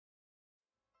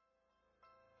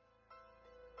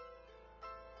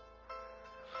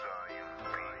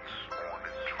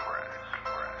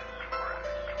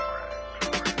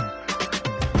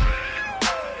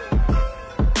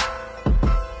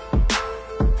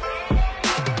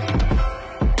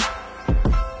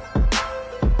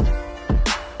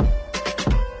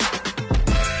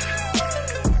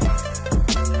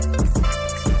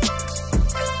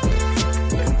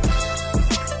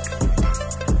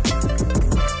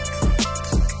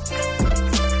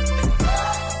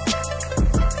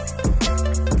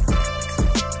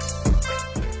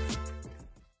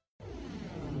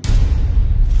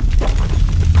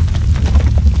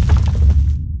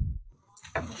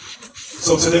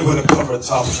So today we're going to cover a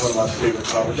topic, one of my favorite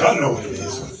topics. Y'all know what it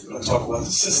is. We're going to talk about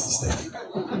the sisters thing.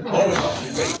 Always my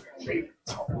favorite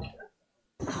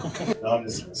topic. No, I'm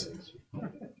just kidding.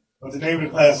 But the name of the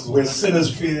class is Where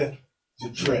Sinners Fear to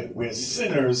Tread. Where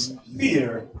Sinners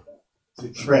Fear to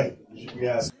Tread. You should be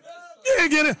asking. You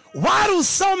get it? Why do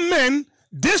some men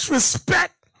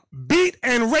disrespect, beat,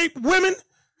 and rape women?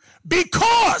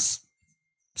 Because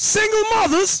single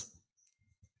mothers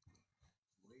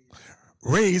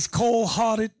raise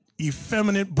cold-hearted,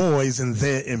 effeminate boys in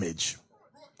their image.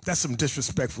 That's some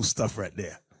disrespectful stuff right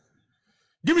there.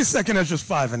 Give me 2 Ezra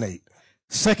 5 and 8.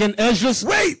 2 Ezra.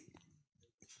 Wait!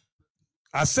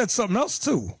 I said something else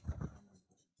too.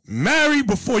 Marry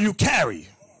before you carry.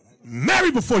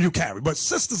 Marry before you carry. But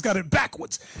sisters got it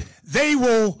backwards. They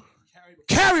will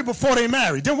carry before they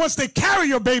marry. Then once they carry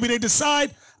your baby, they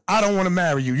decide, I don't want to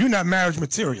marry you. You're not marriage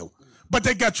material. But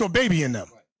they got your baby in them.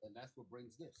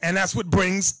 And that's what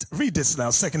brings, read this now,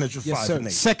 2 Ezra 5 and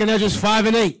 8. 2 Ezra 5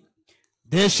 and 8.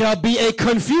 There shall be a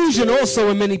confusion also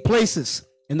in many places,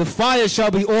 and the fire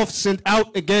shall be oft sent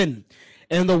out again,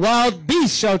 and the wild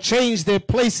beasts shall change their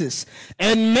places,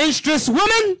 and menstruous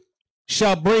women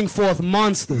shall bring forth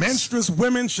monsters. Menstruous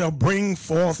women shall bring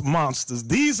forth monsters.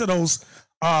 These are those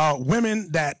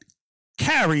women that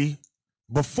carry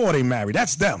before they marry.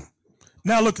 That's them.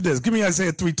 Now look at this. Give me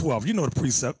Isaiah 3:12. You know the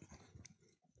precept.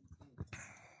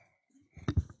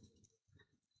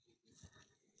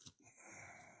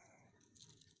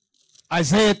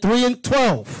 Isaiah 3 and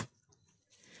 12.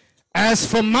 As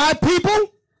for my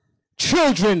people,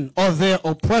 children are their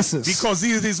oppressors. Because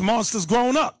these monsters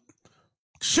grown up.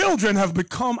 Children have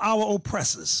become our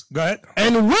oppressors. Go ahead.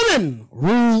 And women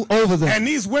rule over them. And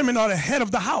these women are the head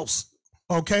of the house.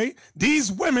 Okay?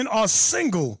 These women are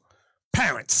single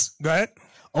parents. Go ahead.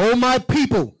 O my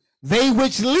people, they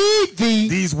which lead thee.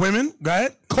 These women, go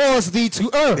ahead. Cause thee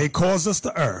to err. They cause us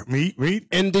to err. Read.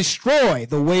 And destroy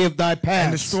the way of thy path.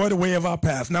 And destroy the way of our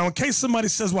path. Now, in case somebody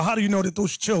says, well, how do you know that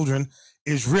those children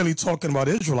is really talking about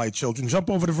Israelite children? Jump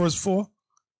over to verse 4.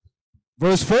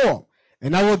 Verse 4.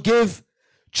 And I will give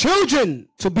children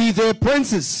to be their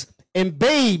princes, and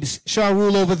babes shall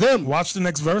rule over them. Watch the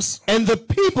next verse. And the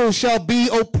people shall be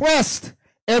oppressed,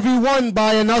 every one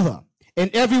by another,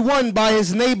 and every one by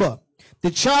his neighbor. The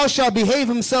child shall behave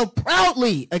himself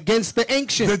proudly against the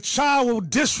ancient. The child will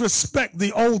disrespect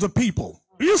the older people.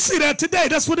 You see that today.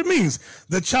 That's what it means.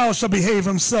 The child shall behave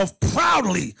himself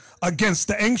proudly against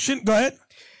the ancient. Go ahead.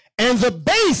 And the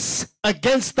base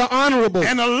against the honorable.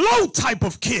 And a low type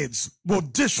of kids will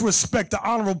disrespect the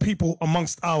honorable people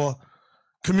amongst our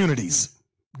communities.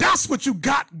 That's what you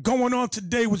got going on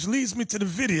today, which leads me to the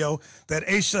video that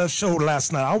Aisha showed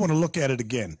last night. I want to look at it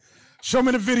again. Show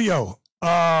me the video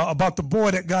about the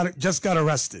boy that just got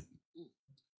arrested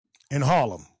in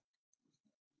Harlem.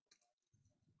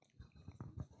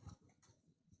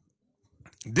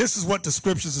 This is what the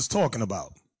scriptures is talking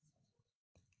about.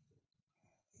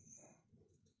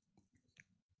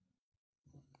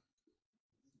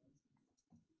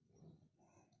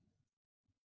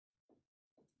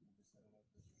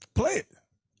 Play it.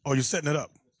 Oh, you're setting it up.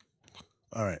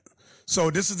 All right. So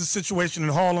this is the situation in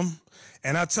Harlem.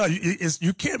 And I tell you,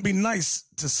 you can't be nice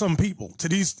to some people, to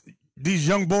these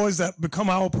young boys that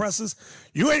become our oppressors.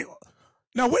 You ain't.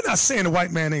 Now, we're not saying the white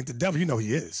man ain't the devil. You know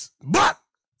he is. But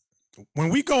when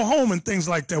we go home and things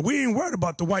like that, we ain't worried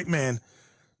about the white man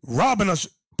robbing us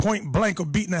point blank or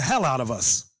beating the hell out of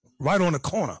us right on the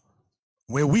corner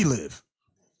where we live.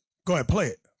 Go ahead, play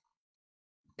it.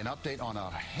 An update on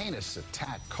a heinous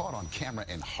attack caught on camera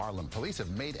in Harlem. Police have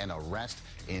made an arrest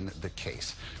in the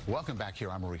case. Welcome back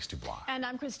here. I'm Maurice Dubois. And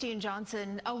I'm Christine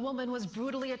Johnson. A woman was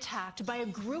brutally attacked by a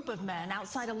group of men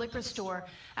outside a liquor store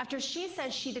after she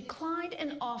says she declined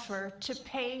an offer to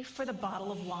pay for the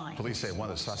bottle of wine. Police say one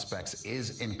of the suspects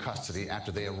is in custody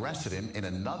after they arrested him in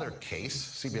another case.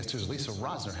 CBS 2's Lisa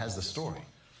Rosner has the story.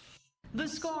 The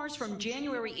scars from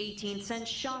January 18th sent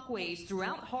shockwaves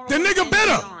throughout Harlem. The nigga bit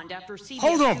her. After CBS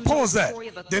Hold on, pause that.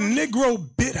 The 30 Negro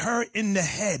bit her in the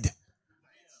head.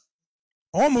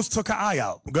 Almost took her eye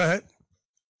out. Go ahead.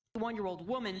 1-year-old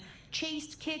woman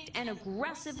chased, kicked, and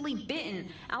aggressively bitten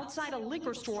outside a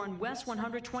liquor store on West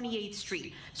 128th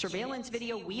Street. Surveillance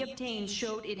video we obtained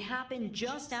showed it happened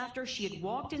just after she had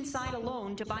walked inside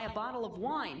alone to buy a bottle of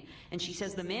wine. And she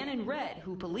says the man in red,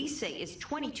 who police say is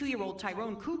 22-year-old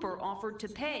Tyrone Cooper, offered to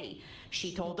pay.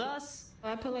 She told us,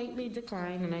 I politely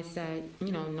declined and I said,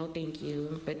 no thank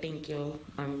you, but thank you.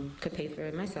 Could pay for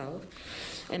it myself.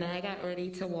 And I got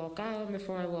ready to walk out.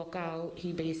 Before I walk out,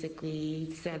 he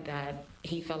basically said that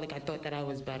he felt like I thought that I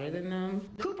was better than them.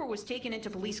 Cooper was taken into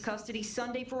police custody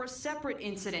Sunday for a separate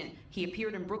incident. He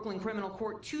appeared in Brooklyn criminal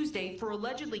court Tuesday for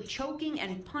allegedly choking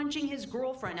and punching his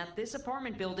girlfriend at this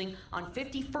apartment building on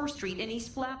 51st Street in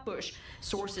East Flatbush.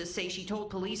 Sources say she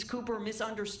told police Cooper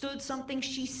misunderstood something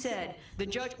she said. The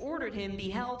judge ordered him be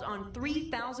held on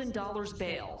 $3,000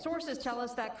 bail. Sources tell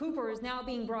us that Cooper is now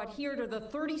being brought here to the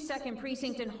 32nd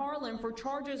Precinct in Harlem for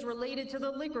charges related to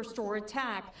the liquor store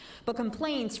attack. But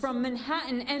complaints from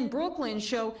Manhattan and Brooklyn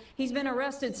show he's been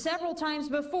arrested several times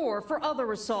before for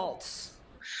other assaults.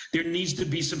 There needs to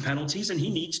be some penalties, and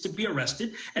he needs to be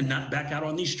arrested and not back out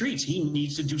on these streets. He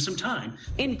needs to do some time.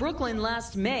 In Brooklyn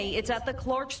last May, it's at the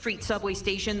Clark Street subway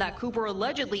station that Cooper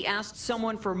allegedly asked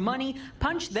someone for money,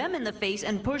 punched them in the face,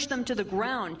 and pushed them to the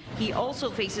ground. He also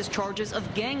faces charges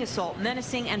of gang assault,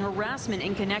 menacing, and harassment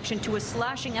in connection to a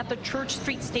slashing at the Church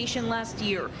Street station last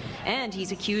year. And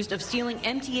he's accused of stealing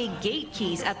MTA gate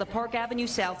keys at the Park Avenue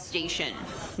South station.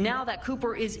 Now that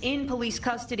Cooper is in police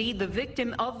custody, the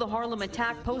victim of the Harlem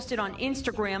attack posted on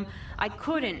Instagram, "I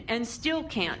couldn't and still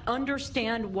can't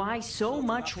understand why so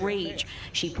much rage."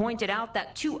 She pointed out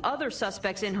that 2 other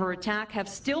suspects in her attack have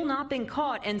still not been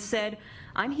caught and said,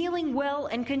 "I'm healing well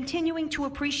and continuing to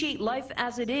appreciate life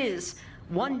as it is.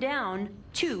 1 down,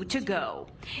 2 to go."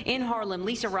 In Harlem,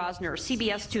 Lisa Rosner,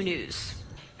 CBS 2 News.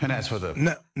 And as for the...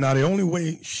 Now, the only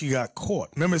way she got caught,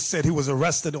 remember it said he was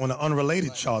arrested on an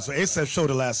unrelated charge. So ASAP showed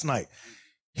it last night.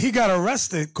 He got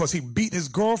arrested because he beat his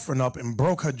girlfriend up and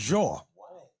broke her jaw.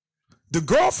 The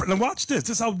girlfriend, and watch this.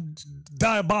 This is how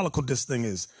diabolical this thing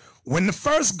is. When the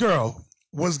first girl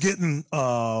was getting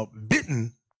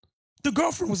bitten, the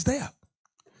girlfriend was there.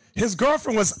 His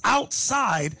girlfriend was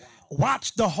outside,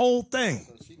 watched the whole thing.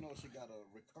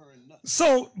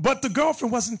 So, but the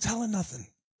girlfriend wasn't telling nothing.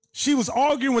 She was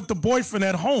arguing with the boyfriend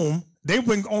at home. They've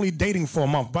been only dating for a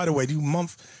month. By the way,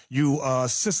 you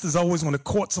sisters always want to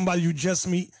court somebody you just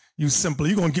meet. You're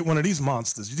going to get one of these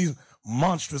monsters, these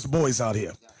monstrous boys out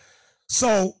here.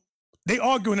 So they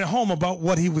arguing at home about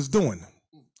what he was doing.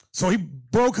 So he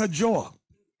broke her jaw.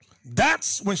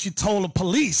 That's when she told the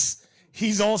police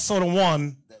he's also the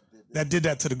one that did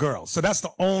that to the girl. So that's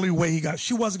the only way he got.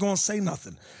 She wasn't going to say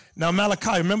nothing. Now,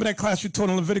 Malachi, remember that class you taught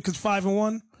in Leviticus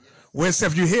 5:1? Where it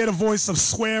said, if you hear the voice of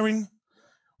swearing,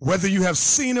 whether you have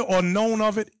seen it or known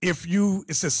of it,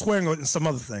 it says swearing and some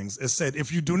other things. It said, if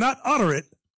you do not utter it,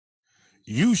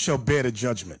 you shall bear the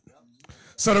judgment.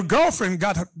 So the girlfriend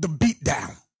got the beat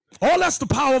down. All that's the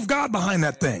power of God behind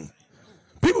that thing.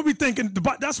 People be thinking,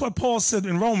 that's what Paul said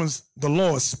in Romans, the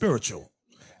law is spiritual.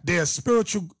 They're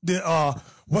spiritual,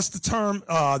 what's the term?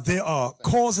 They are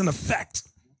cause and effect.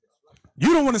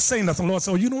 You don't want to say nothing, Lord.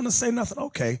 So you don't want to say nothing?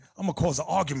 Okay, I'm going to cause an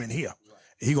argument here.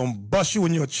 He going to bust you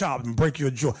in your chop and break your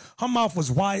jaw. Her mouth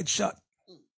was wide shut.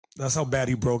 That's how bad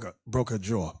he broke her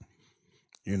jaw.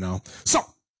 You know? So,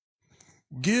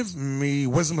 give me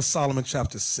Wisdom of Solomon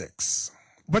chapter 6.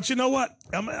 But you know what?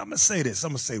 I'm going to say this.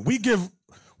 I'm going to say,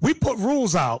 we put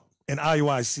rules out in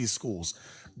IUIC schools.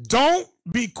 Don't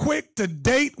be quick to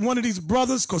date one of these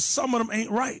brothers because some of them ain't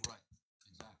right.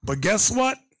 But guess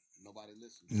what?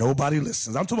 Nobody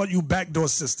listens. I'm talking about you backdoor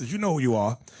sisters. You know who you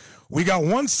are. We got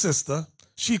one sister.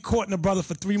 She courting a brother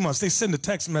for 3 months. They send a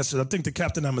text message, I think, to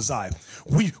Captain Amaziah.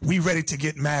 We ready to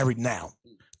get married now.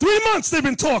 3 months they've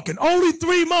been talking. Only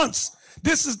 3 months.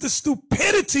 This is the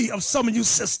stupidity of some of you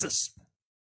sisters.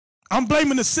 I'm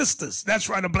blaming the sisters. That's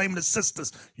right, I'm blaming the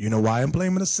sisters. You know why I'm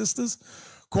blaming the sisters?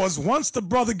 Because once the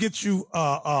brother gets you,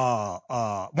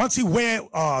 once he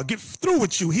get through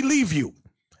with you, he leave you.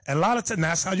 And a lot of times,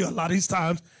 that's how a lot of these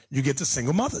times you get to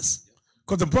single mothers.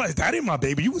 Because the brother, that ain't my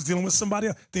baby. You was dealing with somebody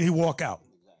else. Then he walk out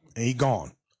and he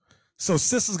gone. So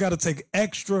sisters got to take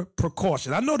extra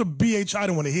precaution. I know the BHI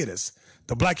don't want to hear this.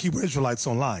 The Black Hebrew Israelites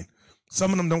online.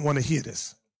 Some of them don't want to hear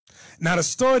this. Now, the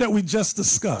story that we just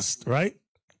discussed, right?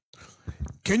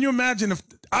 Can you imagine if,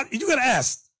 you got to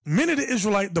ask, many of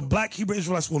the Black Hebrew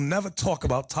Israelites will never talk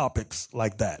about topics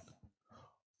like that.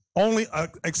 Only,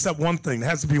 except one thing. There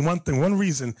has to be one thing, one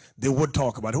reason they would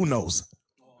talk about it. Who knows?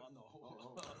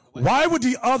 Why would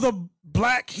the other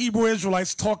Black Hebrew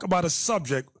Israelites talk about a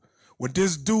subject with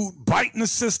this dude biting a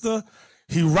sister?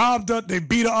 He robbed her, they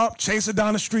beat her up, chased her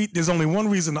down the street. There's only one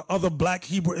reason the other Black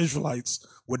Hebrew Israelites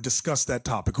would discuss that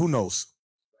topic. Who knows?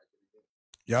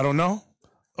 Y'all don't know?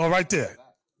 Oh, right there.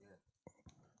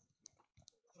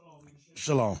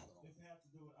 Shalom.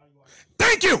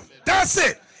 Thank you. That's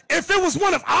it. If it was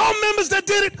one of our members that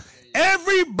did it,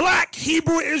 every Black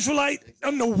Hebrew Israelite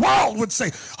in the world would say,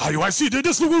 IUIC did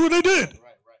this, look what they did.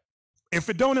 If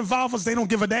it don't involve us, they don't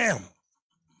give a damn.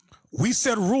 We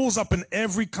set rules up in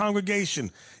every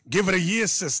congregation. Give it a year,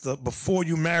 sister, before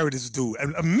you marry this dude.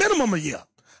 A minimum a year.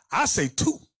 I say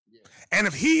 2. And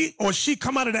if he or she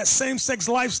come out of that same-sex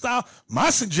lifestyle, my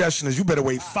suggestion is you better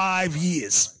wait 5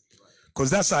 years, because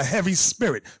that's a heavy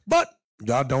spirit. But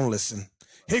y'all don't listen.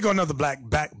 Here go another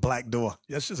black door.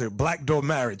 Yes, just a black door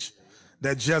marriage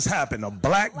that just happened. A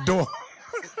black door.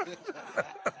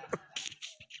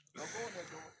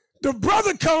 The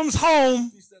brother comes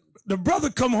home. The brother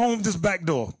come home this back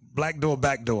door. Black door,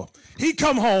 back door. He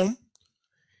come home.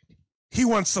 He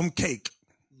wants some cake.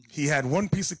 He had one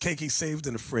piece of cake he saved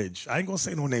in the fridge. I ain't gonna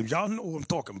say no names. Y'all know what I'm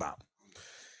talking about.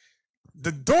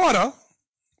 The daughter,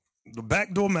 the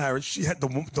backdoor marriage, she had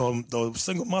the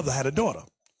single mother had a daughter,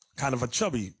 kind of a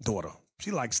chubby daughter.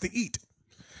 She likes to eat.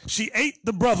 She ate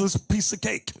the brother's piece of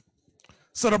cake.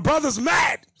 So the brother's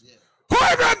mad. Who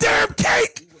ate my damn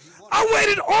cake? I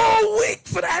waited all week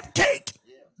for that cake.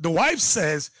 The wife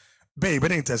says, babe,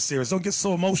 it ain't that serious. Don't get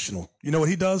so emotional. You know what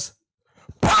he does?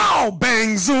 Pow,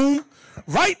 bang, zoom.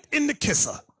 Right in the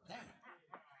kisser.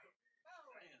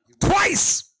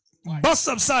 Twice. Bust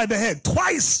upside the head.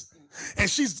 Twice. And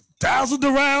she's dazzled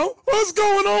around. What's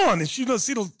going on? And she doesn't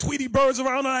see those Tweety birds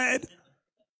around her head.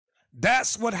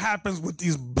 That's what happens with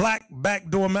these black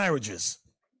backdoor marriages.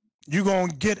 You're going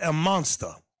to get a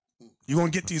monster. You're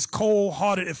going to get these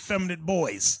cold-hearted, effeminate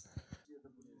boys.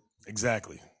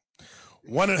 Exactly.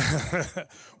 One of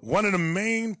the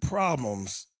main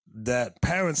problems that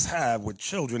parents have with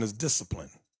children is discipline,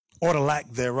 or the lack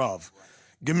thereof.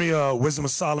 Give me Wisdom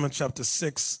of Solomon, chapter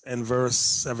 6 and verse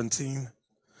 17.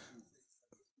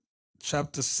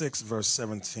 Chapter 6, verse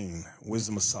 17,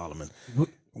 Wisdom of Solomon.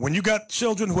 When you got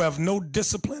children who have no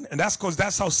discipline, and that's because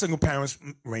that's how single parents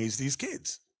raise these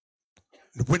kids,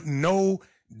 with no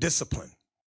discipline.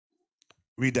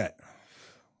 Read that.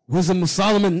 Wisdom of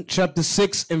Solomon, chapter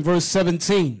 6 and verse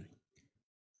 17.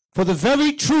 For the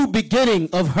very true beginning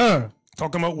of her,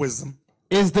 talking about wisdom,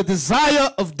 is the desire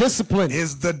of discipline.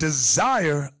 Is the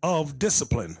desire of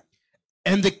discipline.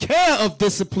 And the care of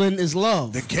discipline is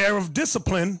love. The care of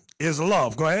discipline is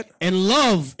love. Go ahead. And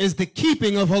love is the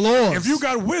keeping of her laws. If you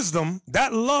got wisdom,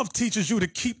 that love teaches you to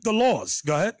keep the laws.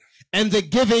 Go ahead. And the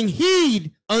giving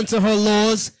heed unto her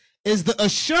laws is the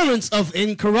assurance of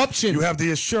incorruption. You have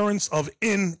the assurance of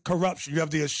incorruption. You have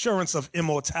the assurance of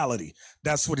immortality.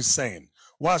 That's what he's saying.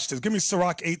 Watch this. Give me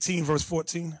Sirach 18, verse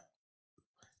 14.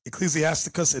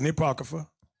 Ecclesiasticus and Apocrypha.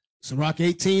 Sirach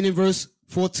 18 and verse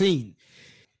 14.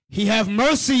 He have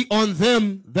mercy on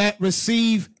them that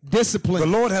receive discipline. The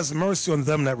Lord has mercy on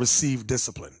them that receive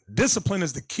discipline. Discipline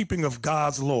is the keeping of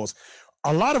God's laws.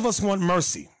 A lot of us want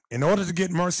mercy. In order to get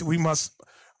mercy, we must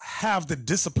have the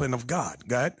discipline of God.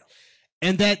 God.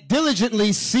 And that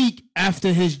diligently seek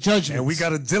after his judgment. And we got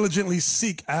to diligently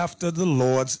seek after the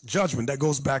Lord's judgment. That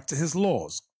goes back to his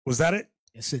laws. Was that it?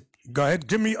 Yes, it. Go ahead.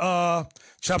 Give me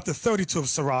chapter 32 of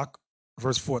Sirach,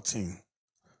 verse 14.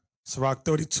 Sirach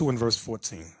 32 and verse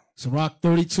 14. Sirach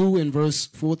 32 and verse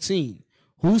 14.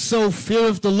 Whoso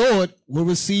feareth the Lord will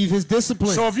receive his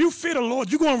discipline. So if you fear the Lord,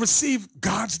 you're going to receive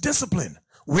God's discipline,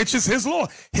 which is his law.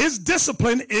 His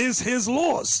discipline is his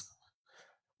laws.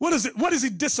 What is it? What is he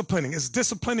disciplining? It's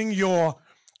disciplining your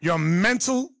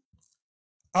mental,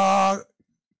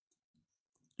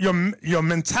 your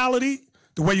mentality,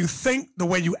 the way you think, the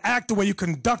way you act, the way you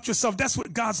conduct yourself. That's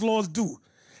what God's laws do.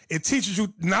 It teaches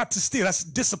you not to steal. That's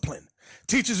discipline.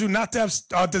 Teaches you not to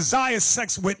have desire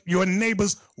sex with your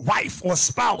neighbor's wife or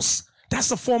spouse.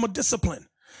 That's a form of discipline.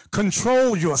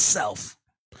 Control yourself.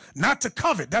 Not to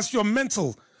covet. That's your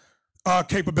mental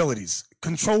capabilities.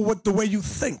 Control the way you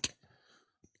think.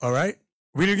 All right.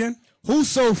 Read it again.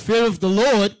 Whoso feareth the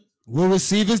Lord will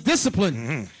receive his discipline.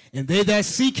 Mm-hmm. And they that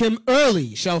seek him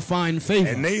early shall find favor.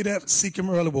 And they that seek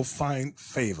him early will find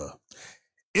favor.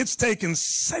 It's taken,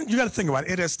 you got to think about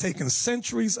it. It has taken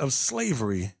centuries of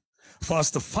slavery for us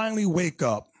to finally wake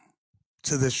up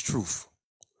to this truth.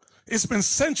 It's been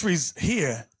centuries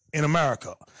here in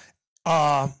America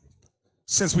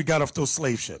since we got off those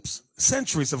slave ships.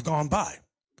 Centuries have gone by.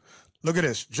 Look at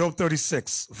this. Job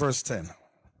 36, verse 10.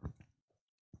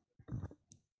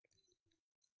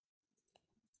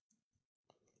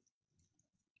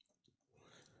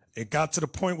 It got to the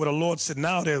point where the Lord said,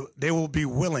 now they will be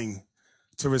willing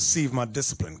to receive my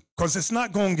discipline. Because it's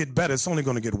not going to get better. It's only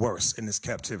going to get worse in this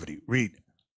captivity. Read.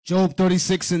 Job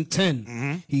 36 and 10.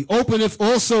 Mm-hmm. He openeth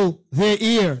also their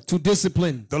ear to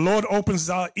discipline. The Lord opens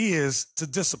our ears to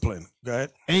discipline. Go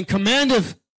ahead. And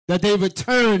commandeth that they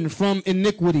return from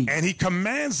iniquity. And he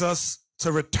commands us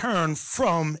to return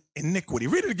from iniquity.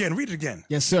 Read it again. Read it again.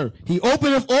 Yes, sir. He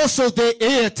openeth also their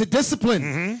ear to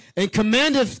discipline, and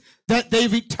commandeth that they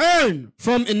return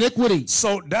from iniquity.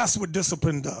 So that's what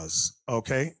discipline does,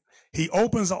 okay? He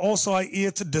opens also our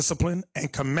ear to discipline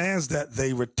and commands that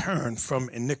they return from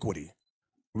iniquity.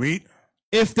 Read.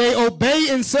 If they obey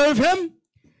and serve him,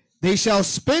 they shall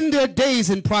spend their days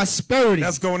in prosperity.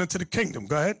 That's going into the kingdom.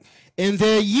 Go ahead. In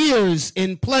their years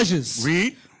in pleasures.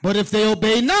 Read. But if they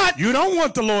obey not. You don't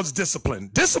want the Lord's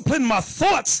discipline. Discipline my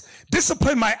thoughts.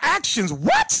 Discipline my actions.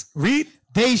 What? Read.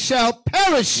 They shall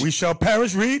perish. We shall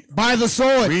perish. Read. By the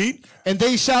sword. Read. And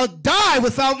they shall die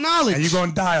without knowledge. And you're going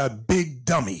to die a big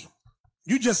dummy.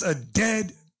 You just a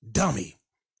dead dummy.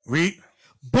 Read.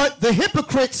 But the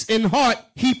hypocrites in heart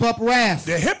heap up wrath.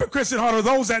 The hypocrites in heart are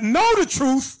those that know the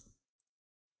truth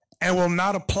and will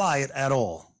not apply it at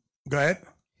all. Go ahead.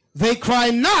 They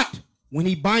cry not when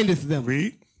he bindeth them.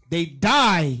 Read. They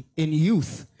die in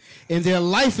youth, and their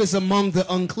life is among the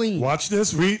unclean. Watch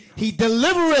this. Read. He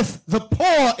delivereth the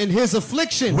poor in his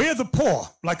affliction. We're the poor,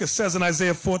 like it says in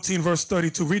Isaiah 14, verse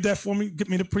 32. Read that for me. Give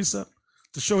me the precept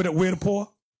to show you that we're the poor.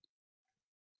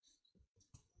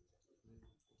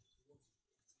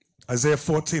 Isaiah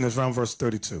 14 is around verse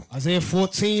 32. Isaiah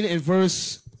 14 and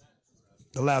verse...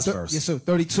 The last verse. Yes, sir,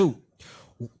 32.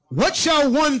 What shall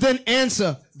one then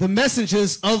answer the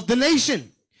messengers of the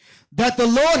nation? That the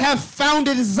Lord hath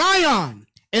founded Zion,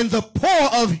 and the poor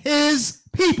of his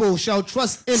people shall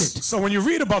trust in it. So when you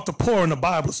read about the poor in the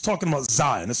Bible, it's talking about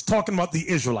Zion. It's talking about the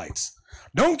Israelites.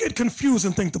 Don't get confused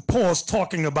and think the poor is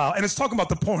talking about, and it's talking about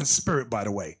the poor in spirit, by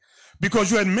the way,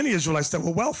 because you had many Israelites that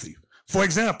were wealthy. For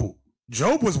example,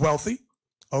 Job was wealthy.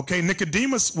 Okay,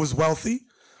 Nicodemus was wealthy.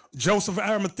 Joseph of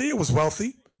Arimathea was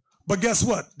wealthy. But guess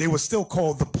what? They were still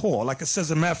called the poor. Like it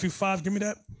says in Matthew 5, give me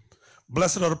that.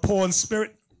 Blessed are the poor in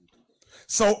spirit.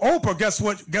 So Oprah,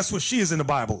 guess what she is in the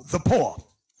Bible? The poor.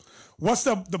 What's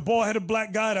the bald-headed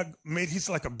black guy that made, he's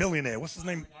like a billionaire. What's his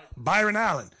name? Byron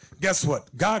Allen. Guess what?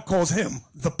 God calls him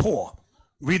the poor.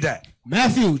 Read that.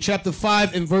 Matthew chapter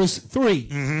 5 and verse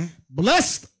 3.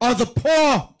 Blessed are the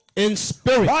poor in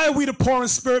spirit. Why are we the poor in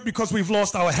spirit? Because we've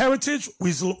lost our heritage,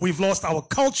 we've lost our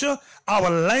culture, our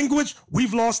language,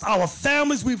 we've lost our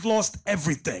families, we've lost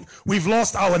everything. We've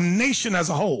lost our nation as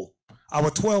a whole. Our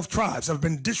 12 tribes have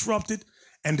been disrupted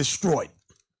and destroyed.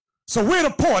 So we're the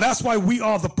poor. That's why we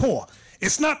are the poor.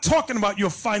 It's not talking about your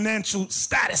financial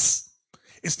status.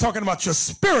 It's talking about your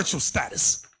spiritual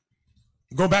status.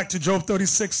 Go back to Job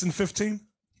 36 and 15.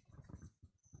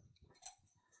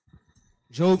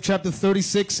 Job chapter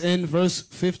 36 and verse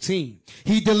 15.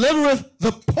 He delivereth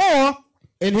the poor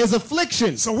in his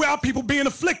affliction. So we are people being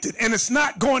afflicted, and it's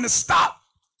not going to stop.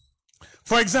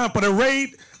 For example, that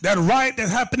riot that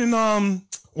happened in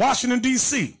Washington,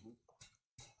 D.C.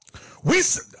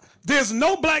 There's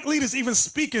no black leaders even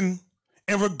speaking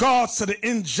in regards to the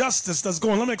injustice that's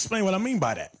going on. Let me explain what I mean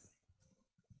by that.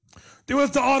 There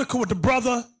was the article with the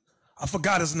brother, I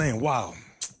forgot his name, wow.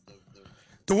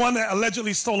 The one that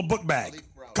allegedly stole a book bag.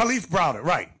 Khalif Browder,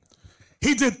 right.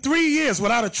 He did 3 years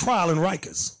without a trial in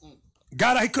Rikers.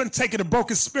 Got out, he couldn't take it, it broke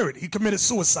his spirit. He committed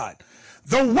suicide.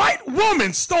 The white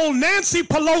woman stole Nancy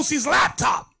Pelosi's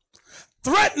laptop,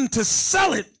 threatened to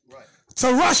sell it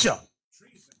to Russia.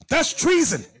 That's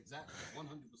treason.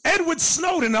 Edward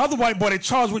Snowden, the other white boy, they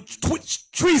charged with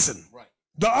treason.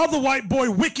 The other white boy,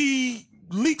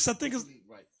 WikiLeaks, I think is,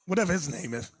 whatever his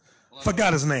name is.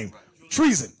 Forgot his name.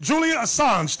 Treason. Julian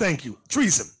Assange, thank you.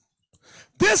 Treason.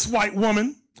 This white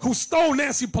woman who stole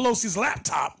Nancy Pelosi's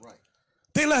laptop,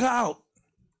 they let her out.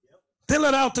 They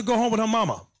let her out to go home with her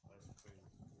mama.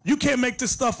 You can't make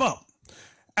this stuff up.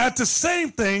 At the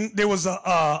same thing, there was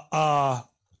a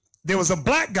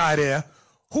black guy there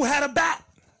who had a bat.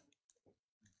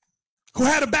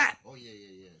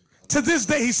 To this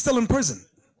day, he's still in prison.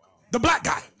 The black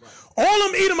guy. All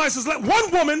them Edomites is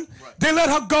one woman, they let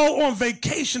her go on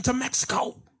vacation to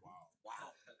Mexico.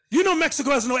 You know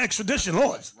Mexico has no extradition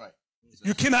laws.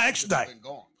 You cannot extradite.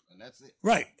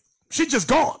 Right. She's just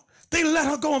gone. They let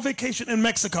her go on vacation in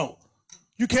Mexico.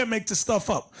 You can't make this stuff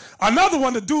up. Another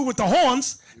one, the dude with the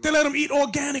horns, they let him eat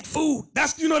organic food.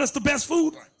 That's the best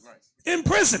food in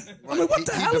prison. I mean, what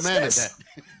the hell is this?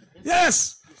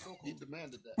 Yes. He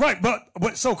demanded that. Right,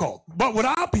 but so-called. But with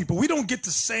our people, we don't get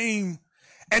the same,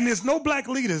 and there's no black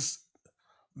leaders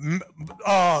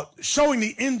showing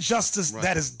the injustice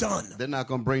that is done. They're not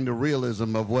going to bring the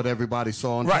realism of what everybody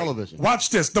saw on television.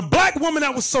 Watch this. The black woman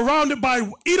that was surrounded by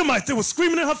Edomites, they were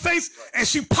screaming in her face, and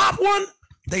she popped one.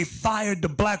 They fired the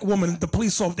black woman, the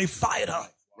police officer. They fired her.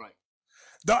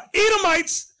 The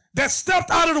Edomites, that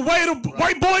stepped out of the way of the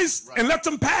white boys and let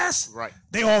them pass,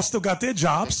 they all still got their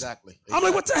jobs. Exactly. I'm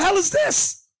like, what the hell is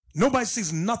this? Nobody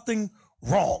sees nothing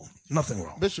wrong. Nothing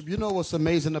wrong. Bishop, you know what's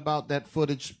amazing about that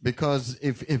footage? Because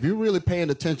if you're really paying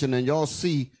attention and y'all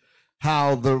see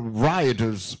how the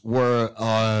rioters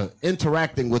were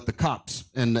interacting with the cops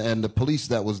and the police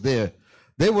that was there,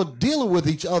 they were dealing with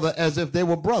each other as if they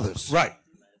were brothers. Right.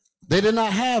 They did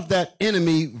not have that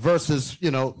enemy versus, they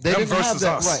didn't have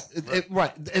that. Us.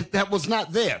 Right. That was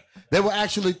not there. They were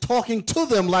actually talking to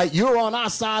them like you're on our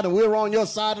side and we're on your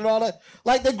side and all that.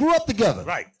 Like they grew up together.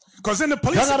 Right. Because in the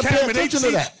police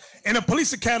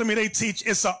academy, they teach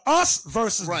it's a us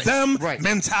versus them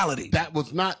mentality. That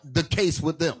was not the case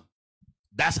with them.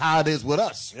 That's how it is with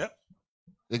us. Yep.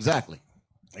 Exactly.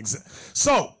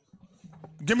 So,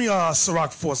 give me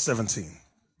Sirach 4:17.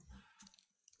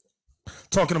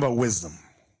 Talking about wisdom.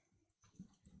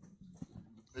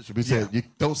 Bishop, he said, you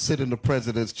don't sit in the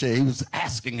president's chair. He was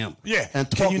asking him. Yeah. And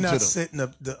Can talking you to not them. sit in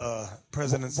the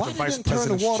president's, Why the vice didn't turn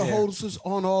president's the water chair? hoses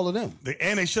on all of them?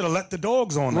 And they should have let the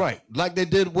dogs on them. Right. Like they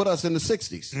did with us in the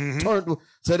 60s.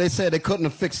 So they said they couldn't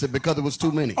have fixed it because it was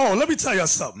too many. Oh, let me tell you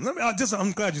something.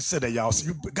 I'm glad you said that, y'all. So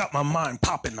you got my mind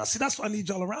popping now. See, that's why I need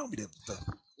y'all around me to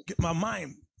get my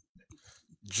mind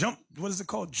what is it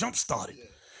called? Jump started.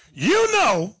 You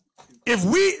know, if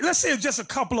let's say it's just a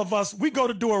couple of us, we go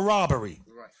to do a robbery.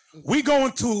 We go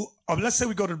into, let's say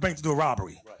we go to the bank to do a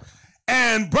robbery.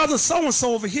 And brother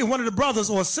so-and-so over here, one of the brothers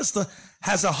or a sister,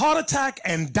 has a heart attack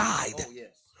and died.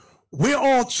 We're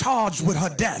all charged with her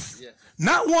death.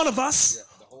 Not one of us.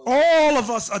 All of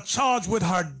us are charged with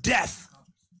her death.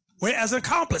 We're as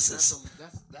accomplices.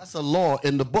 That's a law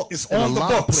in the book. It's on the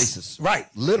books. Places. Right.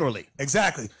 Literally.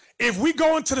 Exactly. If we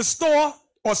go into the store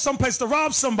or someplace to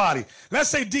rob somebody, let's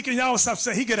say Deacon Yawasap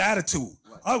said he get an attitude.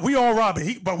 We all rob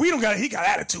him, but we don't got. He got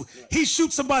attitude. He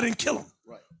shoots somebody and kill him.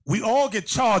 We all get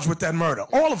charged with that murder,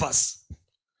 all of us.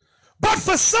 But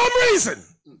for some reason,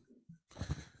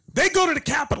 they go to the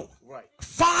Capitol.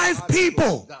 5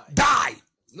 people died.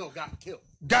 No, got killed.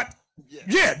 Got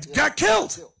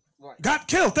killed. Got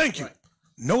killed. Thank you.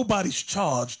 Nobody's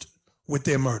charged with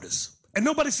their murders, and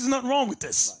nobody sees nothing wrong with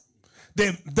this.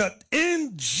 The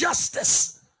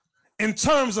injustice in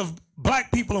terms of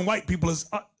black people and white people is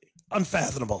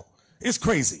unfathomable. It's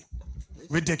crazy.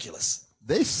 Ridiculous.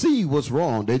 They see what's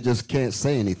wrong. They just can't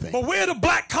say anything. But where are the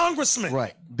black congressmen?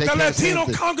 Right. The Latino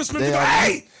congressmen. They go,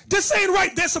 hey, this ain't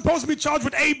right. They're supposed to be charged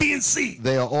with A, B, and C.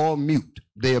 They are all mute.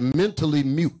 They are mentally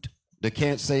mute. They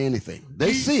can't say anything.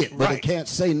 They see it, but they can't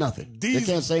say nothing. They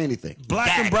can't say anything.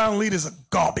 Black and brown leaders are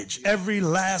garbage. Every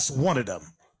last one of them.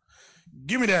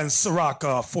 Give me that in Sirach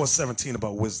 4:17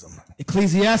 about wisdom.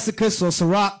 Ecclesiasticus or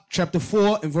Sirach chapter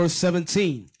 4 and verse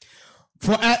 17.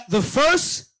 For at the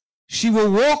first she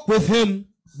will walk with him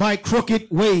by crooked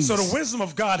ways. So the wisdom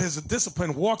of God, his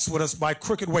discipline, walks with us by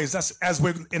crooked ways. That's as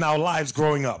we're in our lives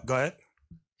growing up. Go ahead.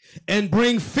 And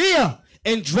bring fear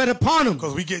and dread upon him.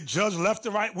 Because we get judged left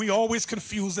and right. We always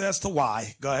confused as to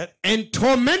why. Go ahead. And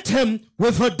torment him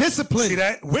with her discipline. See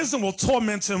that? Wisdom will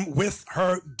torment him with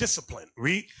her discipline.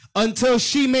 Read. Until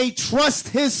she may trust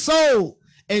his soul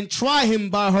and try him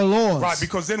by her laws. Right,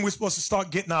 because then we're supposed to start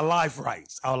getting our lives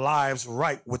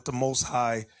right with the Most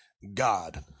High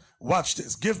God. Watch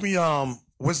this. Give me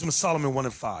Wisdom of Solomon 1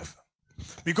 and 5.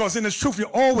 Because in this truth, you're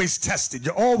always tested.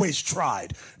 You're always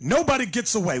tried. Nobody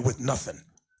gets away with nothing.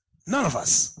 None of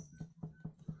us.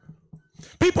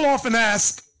 People often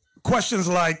ask questions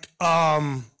like,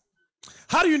 how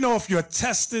do you know if you're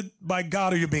tested by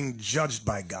God or you're being judged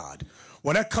by God?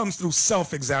 Well, that comes through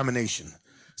self-examination.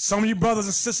 Some of you brothers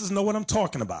and sisters know what I'm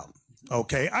talking about.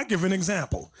 Okay, I'll give you an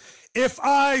example. If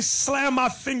I slam my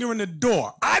finger in the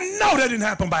door, I know that didn't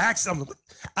happen by accident.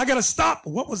 I got to stop.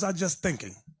 What was I just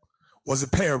thinking? Was it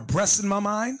a pair of breasts in my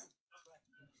mind?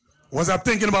 Was I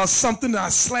thinking about something that I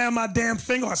slammed my damn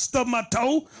finger or I stubbed my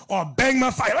toe or I banged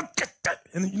my fire?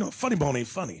 And you know, funny bone ain't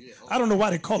funny. I don't know why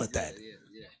they call it that.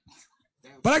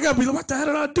 But I got to be like, what the hell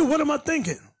did I do? What am I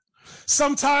thinking?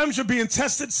 Sometimes you're being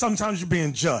tested. Sometimes you're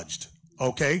being judged.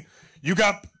 Okay? You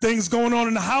got things going on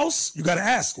in the house. You got to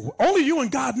ask. Only you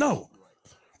and God know.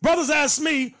 Brothers ask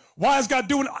me, why is God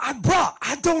doing it? Bruh,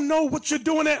 I don't know what you're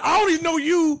doing. I only know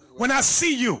you when I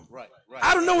see you.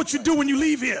 I don't know what you do when you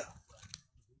leave here.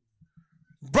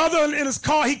 Brother in his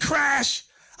car, he crashed.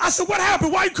 I said, what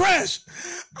happened? Why you crashed?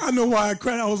 I know why I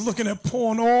crashed. I was looking at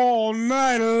porn all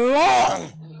night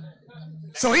long.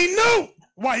 So he knew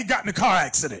why he got in the car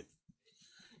accident.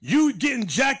 You getting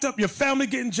jacked up, your family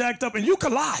getting jacked up, and you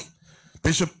can lie.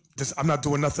 Bishop, I'm not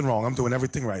doing nothing wrong. I'm doing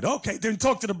everything right. Okay, then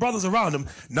talk to the brothers around him.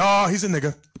 No, he's a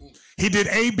nigga. He did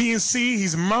A, B, and C.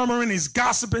 He's murmuring. He's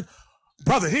gossiping.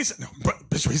 brother, he said, no,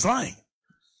 Bishop, he's lying.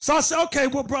 So I said, okay,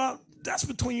 well, bro, that's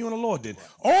between you and the Lord then.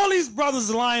 All these brothers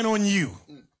are lying on you.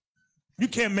 You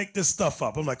can't make this stuff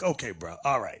up. I'm like, okay, bro.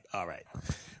 All right.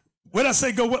 Where'd I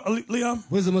say go, what, Leon?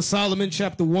 Wisdom of Solomon,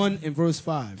 chapter 1 and verse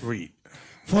 5. Read.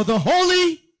 For the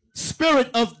Holy Spirit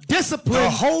of discipline. The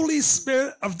Holy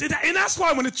Spirit of, and that's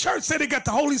why when the church said they got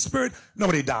the Holy Spirit, no,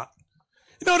 they don't.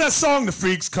 You know that song, The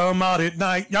Freaks Come Out at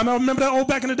Night? Y'all know, remember that old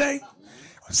back in the day?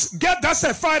 That's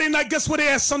that Friday night. Guess what they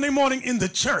had Sunday morning in the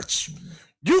church?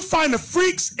 You find the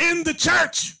freaks in the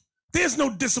church. There's no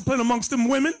discipline amongst them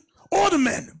women or the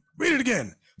men. Read it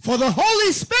again. For the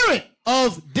Holy Spirit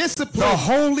of discipline. The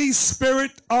Holy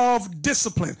Spirit of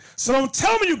discipline. So don't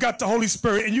tell me you got the Holy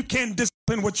Spirit and you can't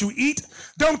discipline what you eat.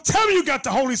 Don't tell me you got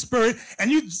the Holy Spirit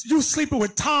and you sleeping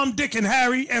with Tom, Dick, and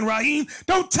Harry and Raheem.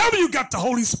 Don't tell me you got the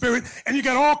Holy Spirit and you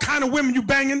got all kind of women you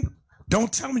banging.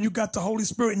 Don't tell me you got the Holy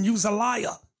Spirit and you's a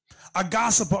liar, a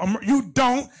gossiper. You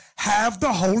don't have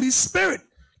the Holy Spirit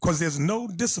because there's no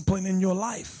discipline in your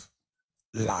life.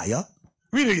 Liar.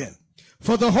 Read it again.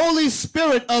 For the Holy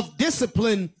Spirit of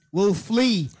discipline will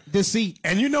flee deceit.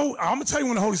 And you know, I'm going to tell you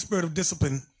when the Holy Spirit of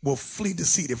discipline will flee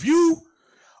deceit. If you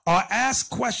are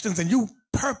asked questions and you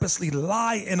purposely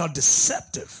lie and are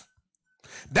deceptive,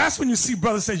 that's when you see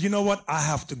brothers say, you know what, I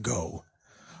have to go.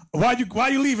 Why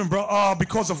are you leaving, bro?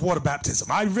 Because of water baptism.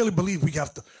 I really believe we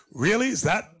have to. Really? Is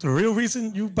that the real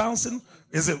reason you bouncing?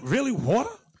 Is it really water?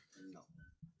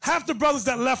 Half the brothers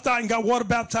that left out and got water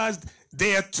baptized,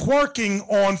 they're twerking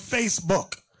on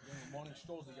Facebook.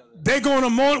 They going to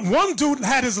morning. One dude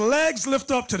had his legs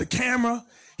lift up to the camera.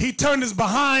 He turned his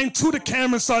behind to the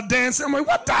camera and started dancing. I'm like,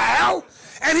 what the hell?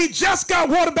 And he just got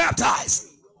water baptized.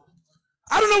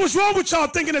 I don't know what's wrong with y'all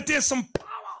thinking that there's some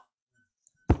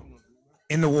power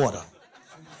in the water.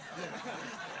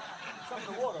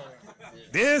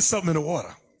 There's something in the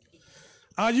water.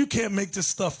 You can't make this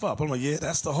stuff up. I'm like, yeah,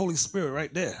 that's the Holy Spirit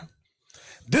right there.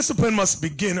 Discipline must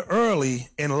begin early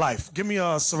in life. Give me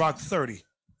Sirach 30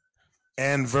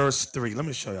 and verse 3. Let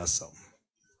me show y'all something.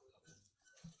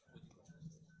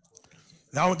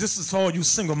 Now, this is for all you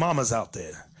single mamas out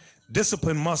there.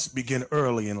 Discipline must begin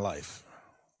early in life.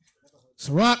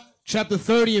 Sirach chapter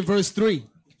 30 and verse 3.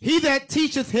 He that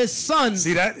teacheth his son.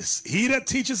 See that? He that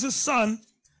teaches his son.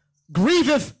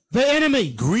 Grieveth the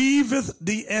enemy. Grieveth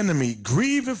the enemy.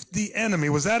 Grieveth the enemy.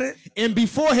 Was that it? And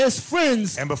before his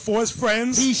friends. And before his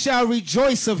friends. He shall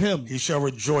rejoice of him. He shall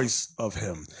rejoice of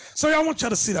him. So I want y'all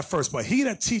to see that first. But he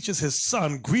that teaches his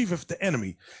son grieveth the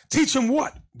enemy. Teach him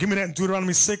what? Give me that in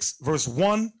Deuteronomy 6, verse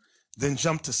 1. Then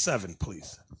jump to 7,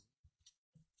 please.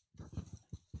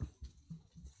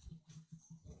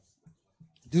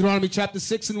 Deuteronomy chapter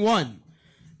 6 and 1.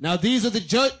 Now these are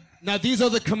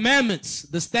the commandments,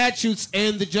 the statutes,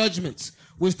 and the judgments,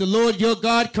 which the Lord your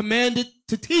God commanded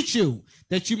to teach you,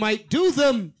 that you might do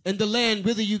them in the land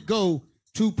whither you go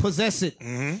to possess it.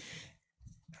 Mm-hmm.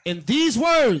 And these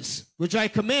words, which I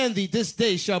command thee this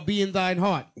day, shall be in thine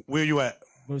heart. Where you at?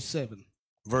 Verse 7.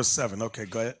 Verse 7. Okay,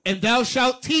 go ahead. And thou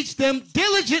shalt teach them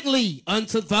diligently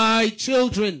unto thy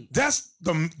children. That's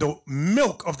the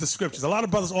milk of the scriptures. A lot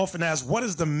of brothers often ask, what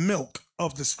is the milk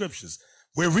of the scriptures?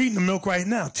 We're reading the milk right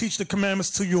now. Teach the commandments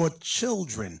to your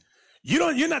children.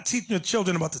 You're not teaching your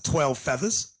children about the 12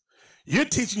 feathers. You're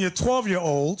teaching your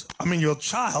your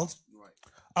child,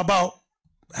 about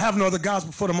having no other gods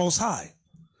before the Most High.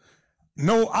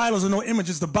 No idols or no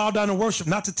images to bow down and worship,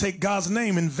 not to take God's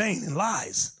name in vain and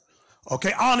lies.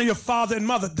 Okay, honor your father and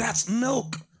mother. That's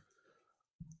milk.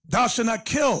 Thou shalt not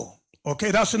kill. Okay,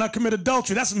 thou shalt not commit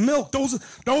adultery. That's milk.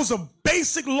 Those are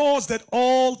basic laws that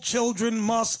all children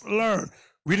must learn.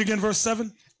 Read again, verse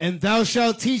 7. And thou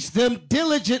shalt teach them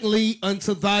diligently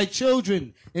unto thy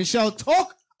children, and shalt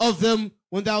talk of them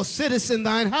when thou sittest in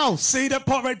thine house. See that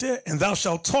part right there? And thou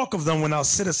shalt talk of them when thou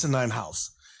sittest in thine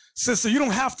house. Sister, you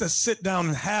don't have to sit down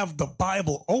and have the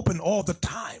Bible open all the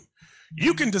time.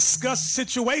 You can discuss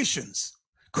situations.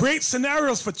 Create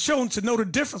scenarios for children to know the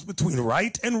difference between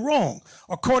right and wrong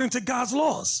according to God's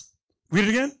laws. Read it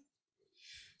again.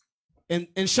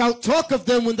 And shalt talk of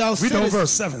them when thou sittest. Read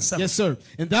verse 7. Yes, sir.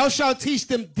 And thou shalt teach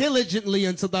them diligently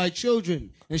unto thy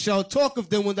children, and shalt talk of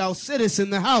them when thou sittest in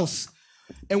the house,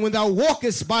 and when thou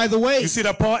walkest by the way. You see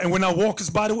that part? And when thou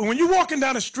walkest by the way. When you're walking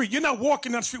down the street, you're not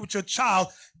walking down the street with your child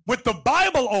with the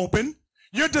Bible open.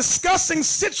 You're discussing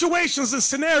situations and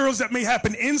scenarios that may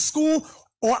happen in school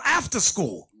or after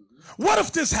school. What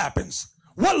if this happens?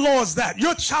 What law is that?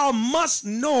 Your child must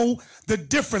know the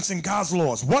difference in God's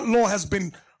laws. What law has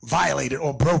been violated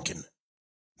or broken?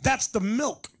 That's the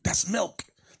milk. That's milk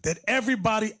that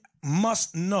everybody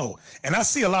must know. And I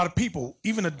see a lot of people,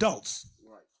 even adults,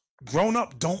 grown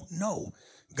up, don't know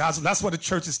That's what the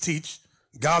churches teach.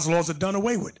 God's laws are done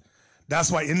away with.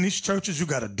 That's why in these churches you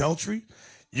got adultery,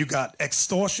 you got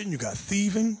extortion, you got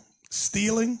thieving,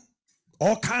 stealing,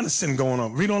 all kind of sin going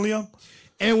on. Read on, Leo.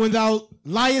 And when thou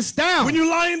liest down. When you're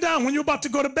lying down, when you're about to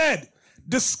go to bed,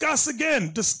 discuss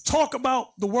again. Just talk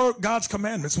about the word, God's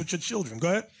commandments with your children. Go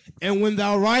ahead. And when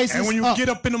thou risest and when you up. get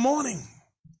up in the morning.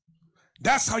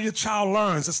 That's how your child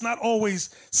learns. It's not always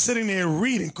sitting there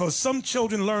reading, because some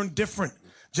children learn different.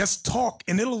 Just talk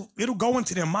and it'll go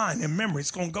into their mind, their memory.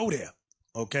 It's going to go there.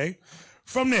 Okay?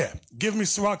 From there, give me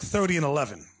Sirach 30 and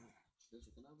 11.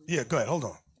 Yeah, go ahead.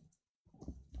 Hold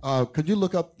on. Could you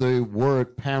look up the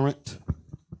word parent?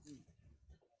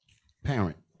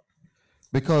 Parent.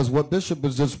 Because what Bishop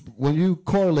is just, when you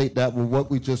correlate that with what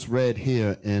we just read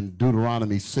here in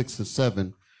Deuteronomy 6 and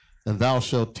 7, and thou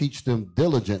shalt teach them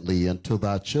diligently unto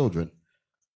thy children,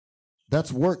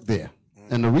 that's work there.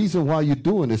 And the reason why you're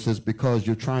doing this is because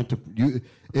you're trying to,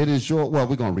 it is your, well,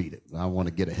 we're going to read it. I want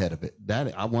to get ahead of it.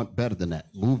 I want better than that.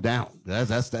 Move down.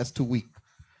 That's too weak.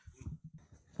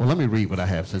 Well, let me read what I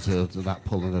have since it's not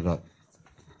pulling it up.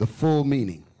 The full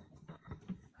meaning.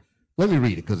 Let me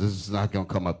read it because this is not going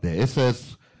to come up there. It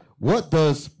says, what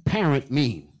does parent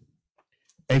mean?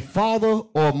 A father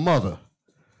or mother,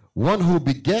 one who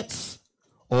begets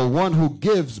or one who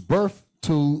gives birth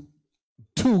to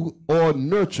or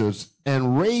nurtures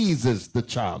and raises the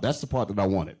child. That's the part that I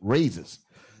wanted. Raises.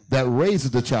 That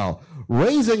raises the child.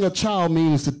 Raising a child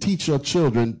means to teach your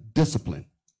children discipline.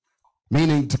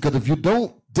 Meaning, because if you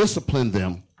don't discipline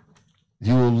them,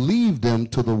 you will leave them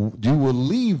to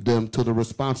the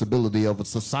responsibility of a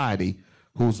society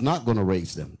who's not going to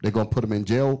raise them. They're going to put them in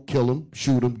jail, kill them,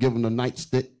 shoot them, give them the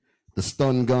nightstick, the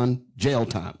stun gun, jail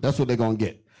time. That's what they're going to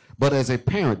get. But as a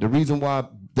parent,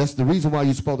 that's the reason why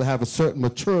you're supposed to have a certain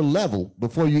mature level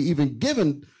before you're even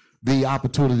given the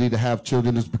opportunity to have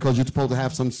children, is because you're supposed to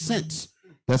have some sense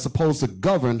that's supposed to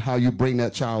govern how you bring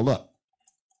that child up.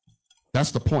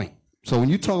 That's the point. So when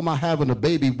you're talking about having a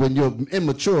baby when you're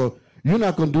immature, you're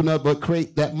not going to do nothing but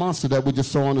create that monster that we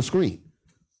just saw on the screen.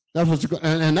 That's what you're,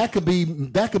 and that could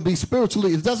be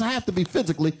spiritually. It doesn't have to be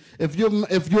physically. If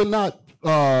you're not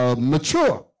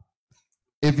mature,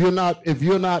 if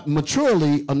you're not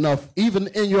maturely enough, even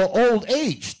in your old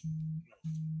age,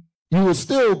 you will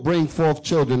still bring forth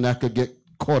children that could get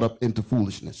caught up into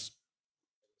foolishness.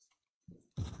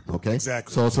 Okay,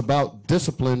 exactly. So it's about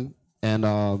discipline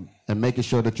and making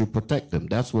sure that you protect them.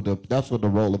 That's what the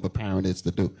role of a parent is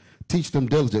to do. Teach them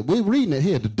diligence. We're reading it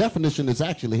here. The definition is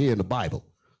actually here in the Bible.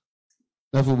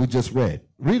 That's what we just read.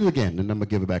 Read it again, and I'm gonna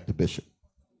give it back to Bishop.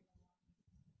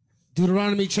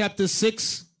 Deuteronomy chapter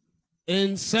 6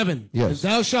 and 7. Yes.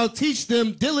 And thou shalt teach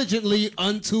them diligently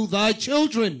unto thy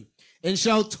children, and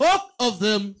shalt talk of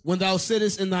them when thou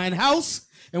sittest in thine house,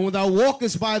 and when thou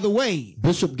walkest by the way.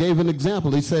 Bishop gave an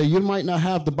example. He said, you might not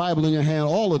have the Bible in your hand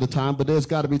all of the time, but there's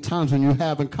got to be times when you're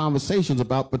having conversations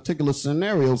about particular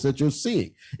scenarios that you're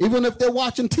seeing. Even if they're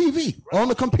watching TV, on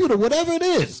the computer, whatever it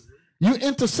is, you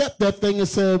intercept that thing and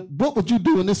say, what would you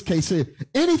do in this case here?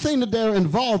 Anything that they're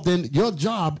involved in, your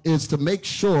job is to make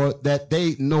sure that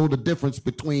they know the difference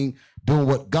between doing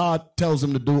what God tells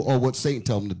them to do or what Satan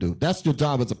tells them to do. That's your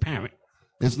job as a parent.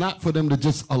 It's not for them to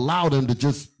just allow them to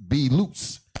just be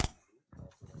loose.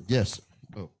 Yes.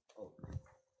 Oh.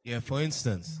 Yeah, for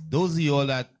instance, those of you all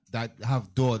that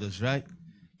have daughters, right?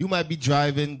 You might be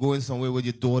driving, going somewhere with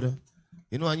your daughter,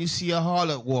 you know, and you see a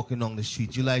harlot walking on the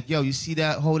street. You're like, yo, you see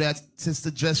that hoe, that sister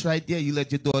dress right there? You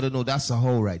let your daughter know that's a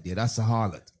hoe right there. That's a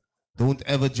harlot. Don't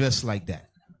ever dress like that.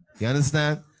 You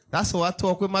understand? That's how I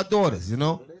talk with my daughters, you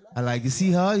know? I like, you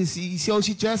see her? You see how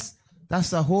she dressed?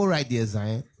 That's a hoe right there,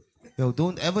 Zion. Yo,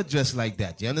 don't ever dress like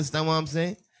that. You understand what I'm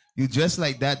saying? You dress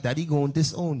like that, daddy gonna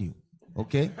disown you.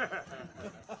 Okay?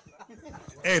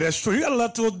 Hey, that's true. You gotta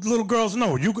let the little girls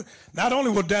know. Not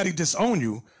only will daddy disown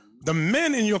you, the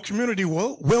men in your community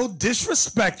will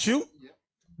disrespect you,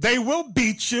 they will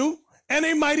beat you, and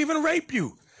they might even rape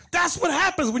you. That's what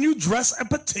happens when you dress a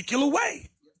particular way.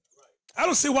 I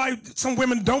don't see why some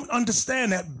women don't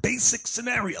understand that basic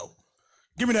scenario.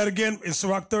 Give me that again in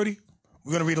Sirach 30.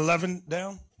 We're gonna read 11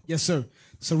 down. Yes, sir.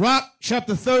 Sirach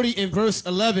chapter 30 and verse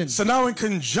 11. So now in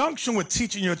conjunction with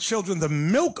teaching your children the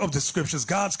milk of the scriptures,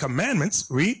 God's commandments,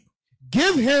 read.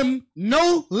 Give him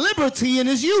no liberty in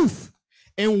his youth,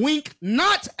 and wink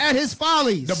not at his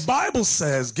follies. The Bible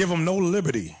says give him no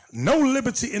liberty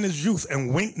in his youth,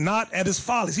 and wink not at his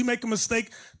follies. He make a mistake,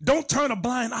 don't turn a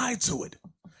blind eye to it.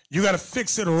 You got to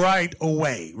fix it right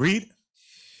away. Read.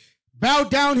 Bow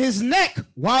down his neck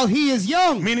while he is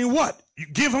young. Meaning what? You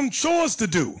give him chores to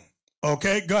do.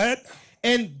 Okay, go ahead.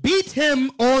 and beat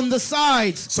him on the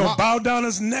sides. So bow down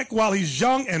his neck while he's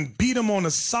young and beat him on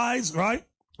the sides, right?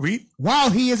 Read.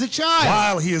 While he is a child.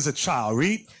 While he is a child.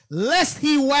 Read. Lest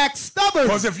he wax stubborn.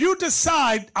 Because if you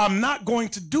decide, I'm not going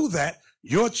to do that,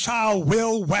 your child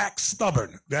will wax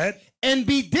stubborn. Go ahead. And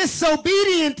be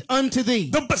disobedient unto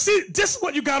thee. But see, this is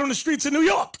what you got on the streets of New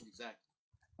York. Exactly.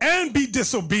 And be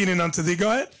disobedient unto thee. Go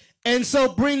ahead. And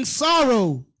so bring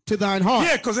sorrow to thine heart.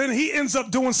 Yeah, because then he ends up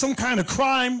doing some kind of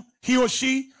crime, he or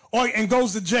she, and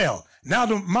goes to jail. Now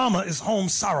the mama is home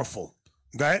sorrowful.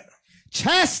 Go ahead.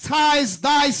 Chastise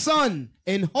thy son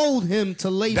and hold him to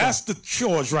labor. That's the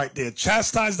chores right there.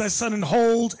 Chastise thy son and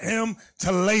hold him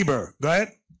to labor. Go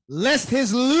ahead. Lest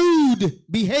his lewd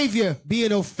behavior be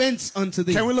an offense unto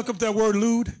thee. Can we look up that word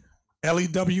lewd?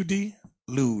 L-E-W-D?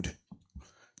 Lewd.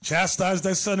 Chastise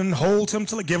thy son and hold him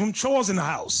to give him chores in the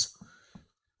house.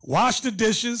 Wash the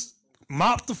dishes,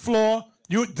 mop the floor.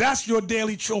 That's your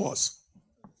daily chores.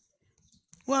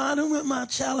 Well, I don't want my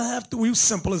child to have to. We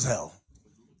simple as hell.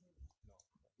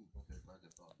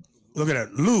 Look at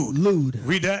that. Lewd. Lewd.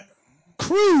 Read that.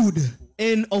 Crude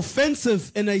and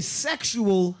offensive in a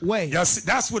sexual way. Yes,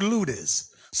 that's what lewd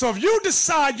is. So if you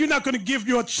decide you're not going to give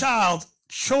your child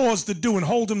chores to do and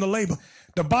hold him to labor,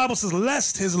 the Bible says,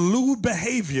 lest his lewd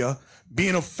behavior be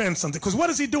an offense unto. Because what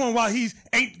is he doing while he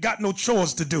ain't got no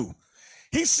chores to do?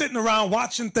 He's sitting around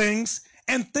watching things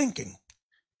and thinking.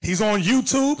 He's on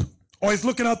YouTube, or he's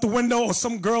looking out the window, or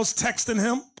some girl's texting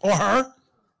him or her,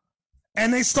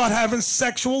 and they start having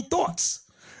sexual thoughts.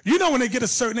 You know, when they get a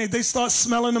certain age, they start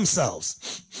smelling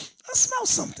themselves. I smell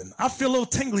something. I feel a little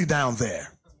tingly down there.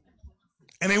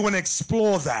 And they want to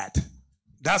explore that.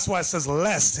 That's why it says,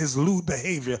 lest his lewd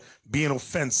behavior be an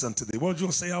offense unto thee. What did you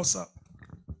want to say, Elsa?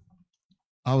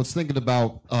 I was thinking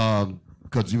about,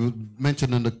 because you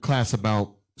mentioned in the class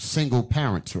about single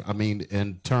parents, I mean,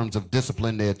 in terms of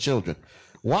disciplining their children.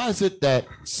 Why is it that,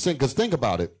 because think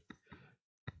about it,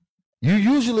 you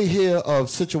usually hear of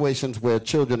situations where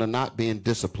children are not being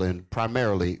disciplined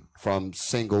primarily from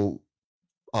single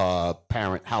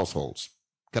parent households.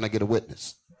 Can I get a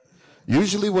witness?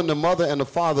 Usually when the mother and the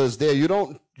father is there, you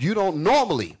don't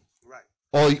normally,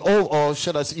 right, or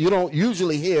should I say, you don't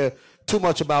usually hear too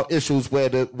much about issues where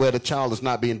the child is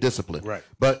not being disciplined. Right.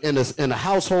 But in a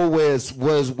household where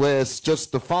it's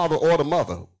just the father or the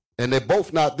mother and they're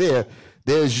both not there,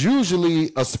 there's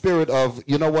usually a spirit of,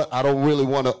 you know what, I don't really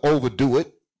want to overdo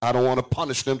it. I don't want to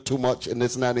punish them too much and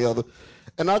this and that and the other.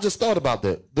 And I just thought about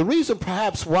that. The reason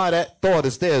perhaps why that thought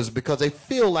is there is because they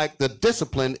feel like the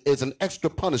discipline is an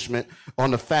extra punishment on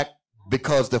the fact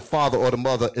because the father or the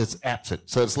mother is absent.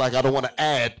 So it's like I don't want to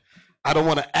add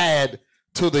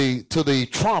to the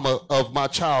trauma of my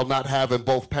child not having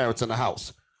both parents in the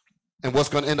house. And what's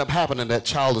going to end up happening, that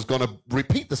child is going to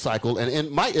repeat the cycle and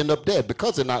might end up dead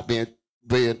because they're not being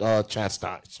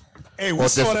chastised. Hey, we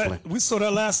saw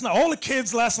that last night. All the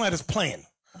kids last night is playing.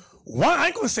 I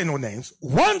ain't gonna say no names.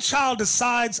 One child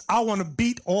decides, I want to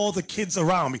beat all the kids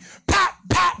around me. Pop,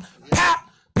 pop, pop.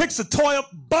 Picks a toy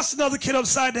up, busts another kid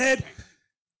upside the head.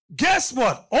 Guess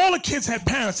what? All the kids had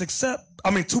parents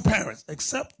two parents,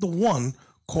 except the one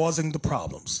causing the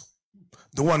problems.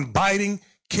 The one biting,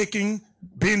 kicking,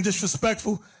 being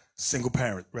disrespectful. Single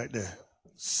parent right there.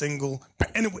 Single.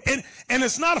 And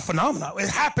it's not a phenomenon. It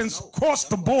happens across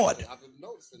the board.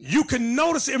 You can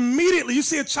notice immediately. You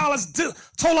see a child that's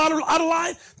told out of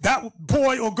line, that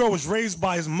boy or girl was raised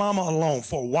by his mama alone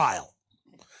for a while.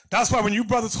 That's why when you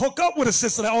brothers hook up with a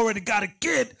sister that already got a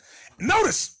kid,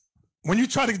 notice when you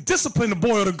try to discipline the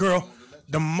boy or the girl,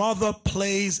 the mother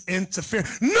plays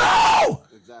interference. No!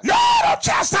 Exactly. No, don't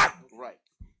chastise! Right.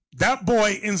 That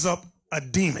boy ends up a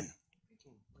demon.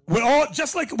 We're all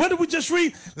just like, what did we just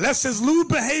read? Lest his lewd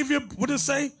behavior, what did it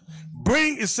say?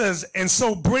 Bottom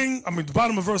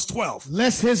of verse 12.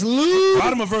 Lest his lewd.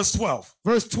 Bottom of verse 12.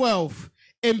 Verse 12.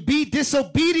 And be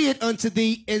disobedient unto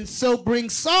thee, and so bring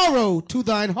sorrow to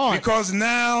thine heart. Because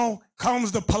now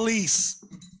comes the police.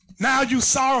 Now you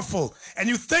sorrowful. And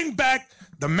you think back,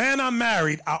 the man I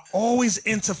married, I always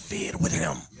interfered with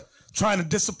him, trying to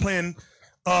discipline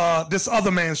this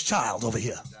other man's child over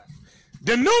here.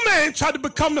 The new man tried to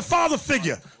become the father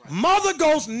figure. Mother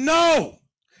goes, no.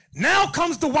 Now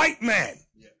comes the white man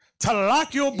to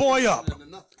lock your boy up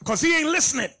because he ain't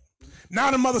listening.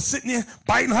 Now the mother sitting there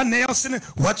biting her nails, sitting there,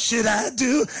 what should I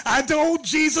do? I don't,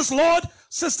 Jesus, Lord.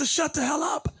 Sister, shut the hell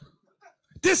up.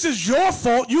 This is your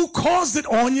fault. You caused it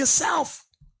on yourself.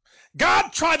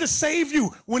 God tried to save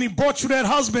you when he brought you that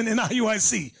husband in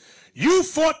IUIC. You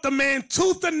fought the man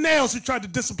tooth and nails who tried to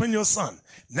discipline your son.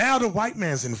 Now the white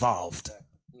man's involved.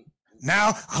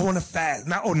 Now I want to fast.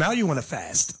 Now you want to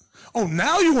fast. Oh,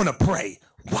 now you want to pray.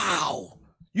 Wow.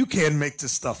 You can't make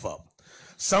this stuff up.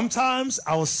 Sometimes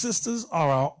our sisters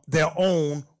are their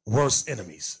own worst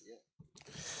enemies.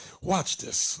 Watch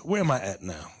this. Where am I at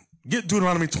now? Get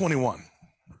Deuteronomy 21,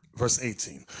 verse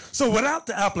 18. So without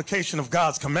the application of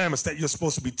God's commandments that you're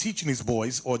supposed to be teaching these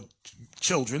boys or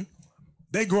children,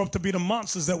 they grow up to be the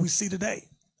monsters that we see today.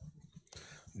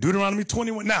 Deuteronomy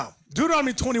 21. Now,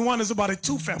 Deuteronomy 21 is about a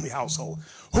two-family household.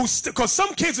 Because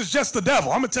some kids is just the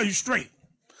devil. I'm going to tell you straight.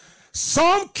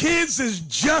 Some kids is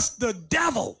just the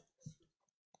devil.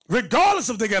 Regardless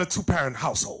if they got a two-parent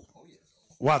household.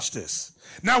 Watch this.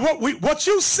 Now, what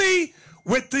you see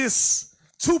with this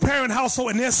two-parent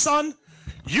household and their son,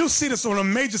 you see this on a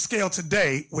major scale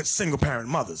today with single-parent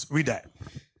mothers. Read that.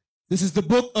 This is the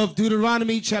book of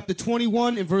Deuteronomy, chapter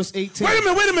 21, and verse 18.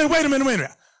 Wait a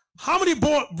minute. How many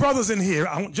brothers in here,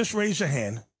 just raise your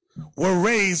hand, were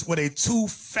raised with a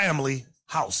two-family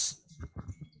house?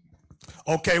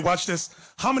 Okay, watch this.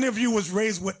 How many of you was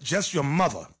raised with just your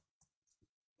mother?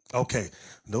 Okay,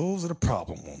 those are the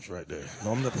problem ones right there.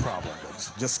 Those are the problem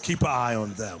ones. Just keep an eye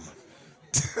on them.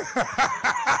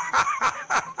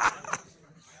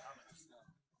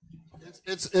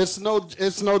 It's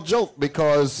no joke,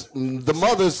 because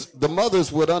the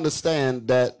mothers would understand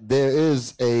that there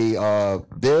is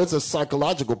a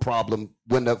psychological problem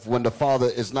when the father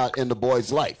is not in the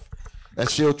boy's life, and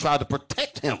she'll try to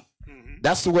protect him.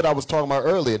 That's what I was talking about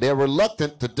earlier. They're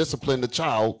reluctant to discipline the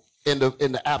child in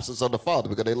the absence of the father,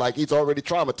 because they like he's already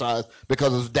traumatized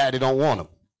because his daddy don't want him,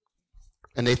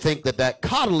 and they think that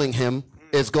coddling him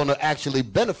is going to actually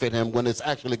benefit him when it's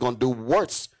actually going to do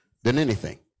worse than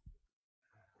anything.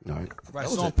 All right. Right.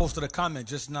 Someone posted a comment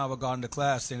just now regarding the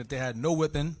class saying that they had no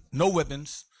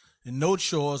whippings, and no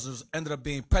chores. Ended up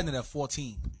being pregnant at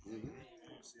 14.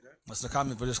 That's the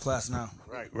comment for this class now.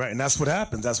 Right. And that's what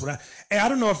happens. Hey, I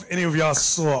don't know if any of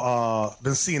y'all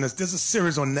been seeing this. There's a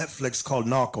series on Netflix called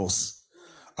Narcos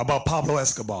about Pablo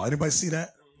Escobar. Anybody see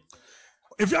that?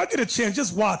 If y'all get a chance,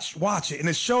 just watch it. And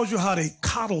it shows you how they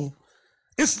coddle.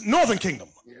 It's Northern Kingdom.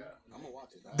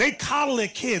 They coddle their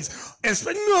kids,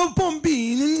 especially all of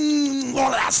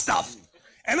that stuff.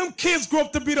 And them kids grow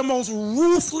up to be the most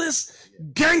ruthless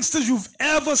gangsters you've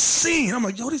ever seen. I'm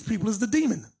like, yo, these people is the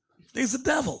demon. They's the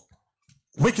devil.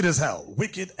 Wicked as hell.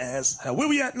 Wicked as hell. Where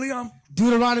we at, Leon?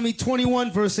 Deuteronomy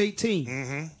 21, verse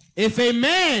 18. If a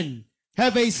man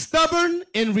have a stubborn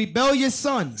and rebellious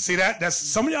son. See that? That's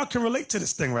some of y'all can relate to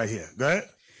this thing right here. Go ahead.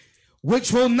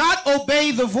 Which will not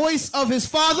obey the voice of his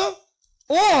father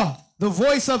or the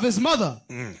voice of his mother,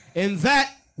 and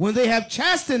that when they have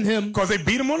chastened him, because they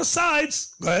beat him on the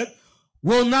sides, go ahead,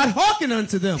 will not hearken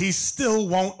unto them, he still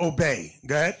won't obey.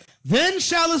 Go ahead. Then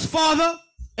shall his father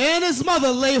and his mother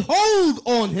lay hold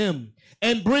on him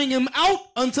and bring him out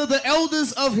unto the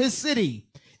elders of his city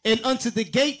and unto the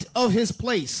gate of his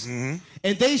place. And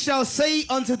they shall say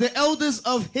unto the elders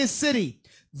of his city,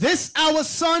 this our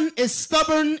son is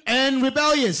stubborn and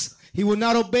rebellious. He will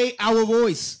not obey our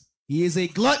voice. He is a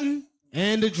glutton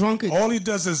and a drunkard. All he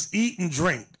does is eat and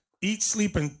drink. Eat,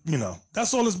 sleep, and,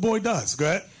 that's all this boy does. Go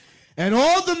ahead. And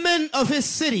all the men of his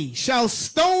city shall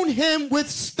stone him with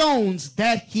stones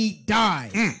that he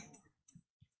die.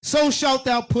 So shalt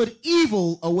thou put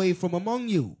evil away from among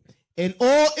you, and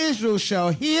all Israel shall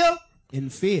hear in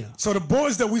fear. So the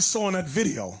boys that we saw in that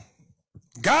video,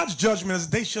 God's judgment is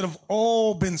they should have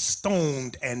all been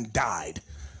stoned and died.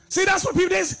 See, that's what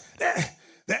people,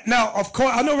 now, of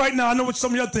course, I know right now, I know what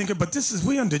some of y'all thinking, but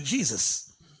we under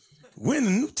Jesus. We're in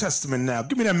the New Testament now.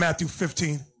 Give me that Matthew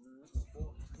 15.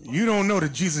 You don't know the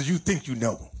Jesus you think you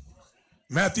know.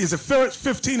 Matthew, is it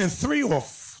 15 and 3 or?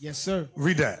 Yes, sir.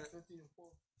 Read that.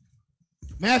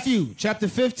 Matthew chapter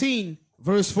 15,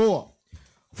 verse 4.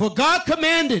 For God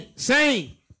commanded,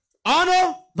 saying,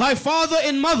 honor thy father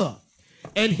and mother,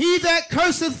 and he that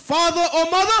curseth father or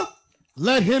mother,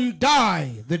 let him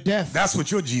die the death. That's what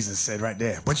your Jesus said right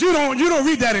there. But you don't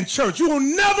read that in church. You will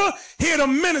never hear the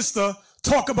minister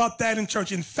talk about that in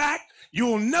church. In fact, you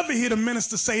will never hear the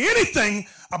minister say anything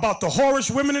about the whorish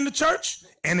women in the church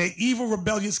and their evil,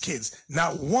 rebellious kids.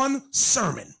 Not one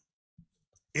sermon.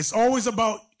 It's always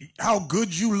about how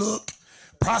good you look,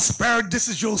 prosperity. This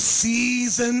is your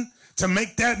season to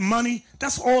make that money.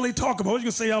 That's all they talk about. What you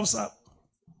gonna say, outside?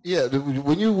 Yeah,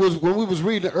 when we was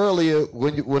reading earlier,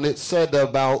 when it said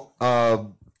about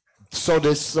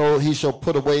so he shall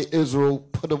put away Israel,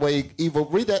 put away evil.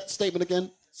 Read that statement again,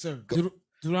 sir.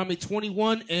 Deuteronomy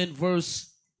 21 and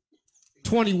verse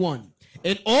 21.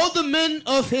 And all the men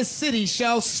of his city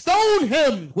shall stone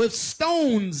him with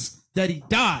stones that he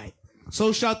die.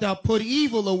 So shalt thou put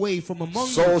evil away from among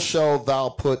you. So shall thou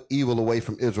put evil away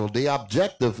from Israel. The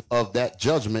objective of that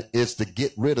judgment is to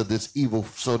get rid of this evil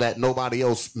so that nobody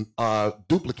else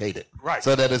duplicate it. Right.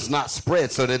 So that it's not spread,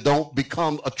 so that it don't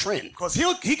become a trend. Because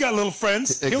he got little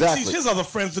friends. Exactly. He'll teach his other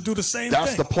friends to do the same thing.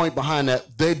 That's the point behind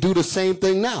that. They do the same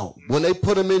thing now. When they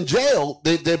put him in jail,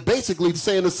 they're basically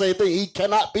saying the same thing. He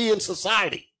cannot be in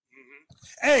society.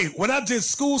 Hey, when I did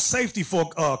school safety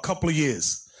for a couple of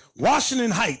years,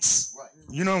 Washington Heights,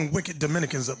 you know, wicked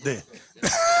Dominicans up there.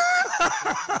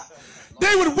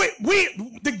 They would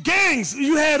the gangs.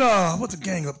 You had what's the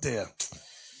gang up there?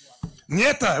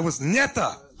 Nieta. It was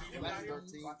Nieta.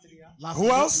 Who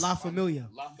else? La Familia.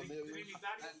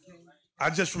 I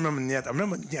just remember Nieta. I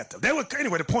remember Nieta.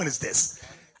 Anyway, the point is this: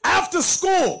 after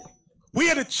school, we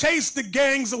had to chase the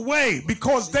gangs away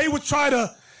because they would try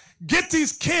to get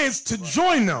these kids to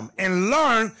join them and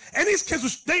learn. And these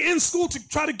kids, they in school to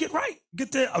try to get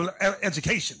their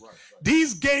education. Right.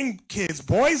 These gang kids,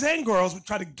 boys and girls, would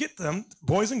try to get them,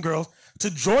 boys and girls,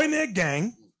 to join their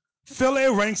gang, fill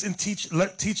their ranks, and teach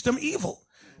them evil.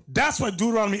 That's what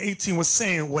Deuteronomy 18 was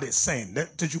saying, what it's saying,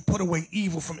 that you put away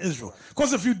evil from Israel.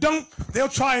 Because if you don't, they'll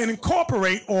try and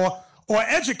incorporate or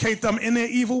educate them in their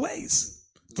evil ways.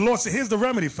 The Lord said, here's the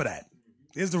remedy for that.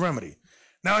 Here's the remedy.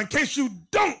 Now, in case you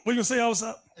don't, what are you going to say,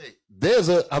 Elsa?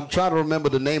 I'm trying to remember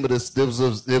the name of this. There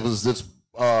was this,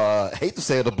 I hate to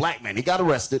say it, a black man. He got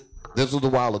arrested. This was a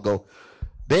while ago.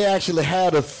 They actually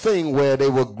had a thing where they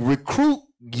would recruit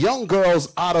young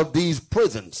girls out of these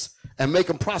prisons and make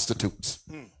them prostitutes.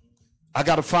 I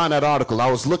got to find that article.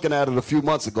 I was looking at it a few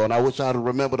months ago, and I wish I had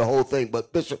remembered the whole thing.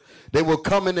 But Bishop, they would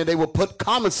come in and they would put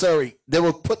commissary. They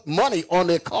would put money on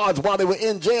their cards while they were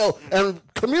in jail and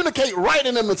communicate right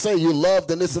in them and say, you loved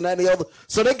and this and that and the other.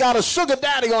 So they got a sugar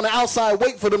daddy on the outside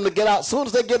wait for them to get out. As soon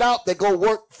as they get out, they go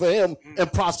work for him in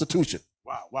prostitution.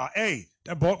 Wow. Hey,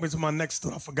 that brought me to my next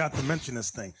thought. I forgot to mention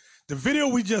this thing. The video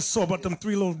we just saw about them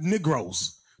 3 little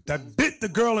Negroes that bit the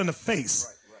girl in the face.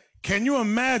 Right. Can you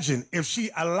imagine if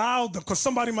she allowed them? Because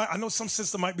I know some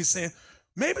sister might be saying,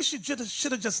 maybe she should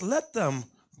have just let them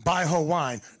buy her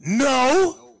wine.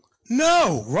 No,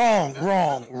 wrong.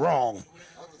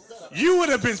 You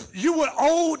would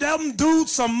owe them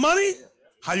dudes some money.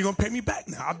 How you gonna pay me back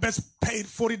now? I best paid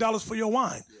 $40 for your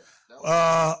wine.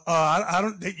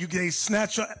 They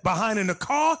snatch you behind in the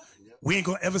car. We ain't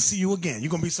gonna ever see you again. You're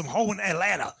gonna be some hoe in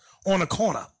Atlanta on the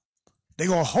corner. They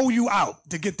gonna hoe you out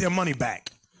to get their money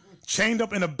back. Chained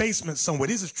up in a basement somewhere.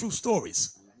 These are true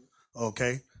stories.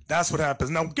 Okay? That's what happens.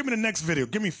 Now, give me the next video.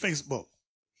 Give me Facebook.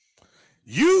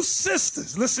 You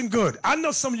sisters, listen good. I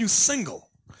know some of you single,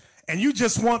 and you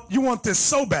want this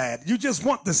so bad. You just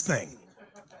want this thing.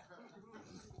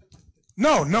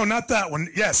 No, not that one.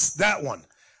 Yes, that one.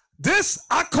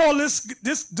 I call this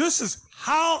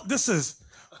is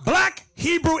Black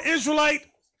Hebrew Israelite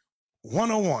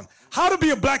 101. How to be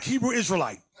a Black Hebrew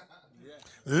Israelite.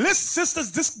 Listen,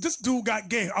 sisters, this dude got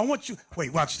game. I want you,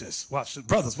 wait, watch this.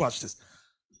 Brothers, watch this.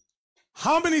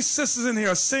 How many sisters in here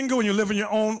are single and you live on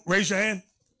your own? Raise your hand.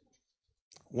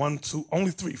 1, 2, only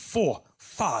 3, 4,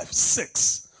 5,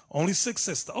 6. Only 6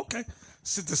 sisters. Okay.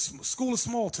 So the school is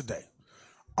small today.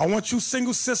 I want you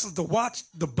single sisters to watch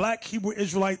the Black Hebrew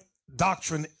Israelite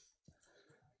doctrine.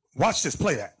 Watch this.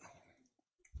 Play that.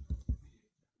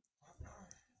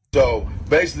 So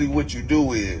basically what you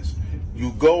do is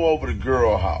you go over to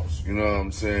girl house, you know what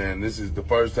I'm saying? This is the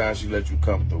first time she let you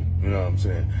come through, you know what I'm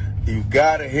saying? You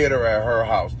gotta hit her at her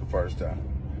house the first time.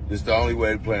 This is the only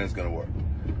way the plan is gonna work.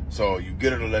 So you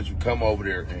get her to let you come over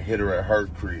there and hit her at her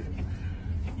crib.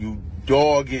 You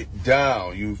dog it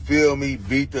down, you feel me?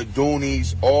 Beat the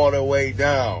doonies all the way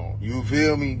down, you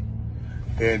feel me?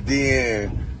 And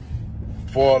then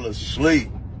fall asleep,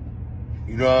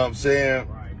 you know what I'm saying?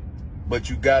 But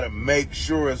you gotta make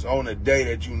sure it's on a day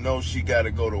that you know she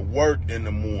gotta go to work in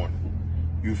the morning.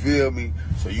 You feel me?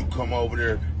 So you come over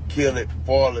there, kill it,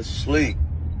 fall asleep.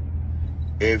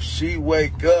 If she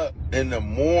wake up in the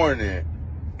morning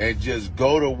and just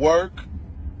go to work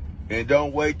and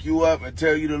don't wake you up and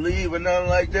tell you to leave or nothing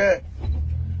like that,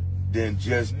 then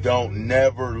just don't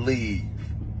never leave.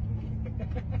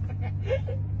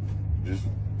 Just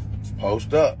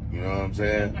post up, you know what I'm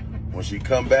saying? When she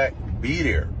come back, be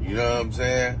there, you know what I'm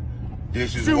saying?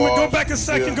 Dishes washed. Go back a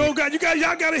second, y'all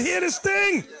gotta hear this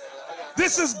thing.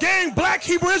 This is gang Black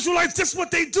Hebrew Israelites. This is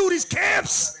what they do, these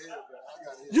camps.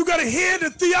 You gotta hear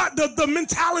the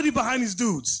mentality behind these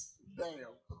dudes.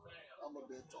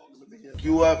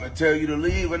 You up and tell you to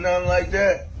leave or nothing like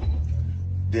that,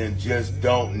 then just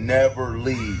don't never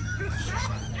leave.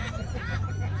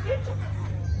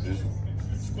 Just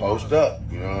post up,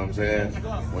 you know what I'm saying?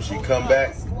 When she come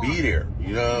back, be there,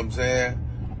 you know what I'm saying?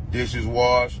 Dishes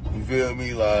washed, you feel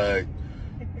me? Like,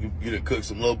 you done cook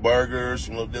some little burgers,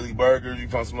 some little dilly burgers, you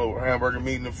found some little hamburger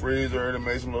meat in the freezer, and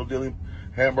made some little dilly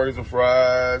hamburgers and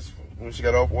fries when she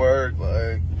got off work,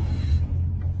 like,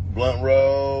 blunt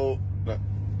roll.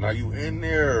 Now you in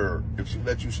there. If she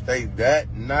let you stay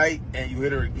that night and you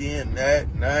hit her again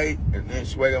that night and then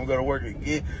she wake up and go to work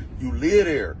again, you live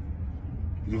there.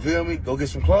 You feel me? Go get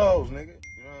some clothes, nigga.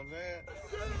 You know what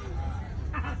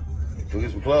I'm saying? Go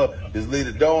get some clothes. Just leave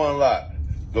the door unlocked.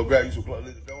 Go grab you some clothes.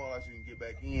 Leave the door unlocked so you can get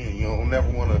back in. You don't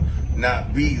never want to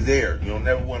not be there. You don't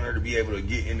never want her to be able to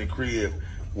get in the crib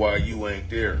while you ain't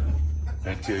there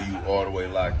until you all the way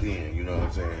locked in. You know what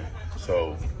I'm saying?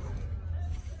 So,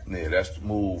 yeah, that's the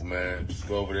move, man. Just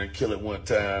go over there and kill it one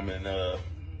time and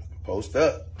post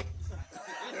up.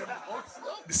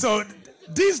 So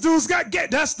these dudes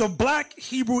that's the black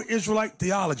Hebrew Israelite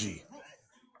theology.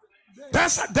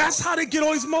 That's how they get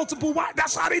all these multiple wives.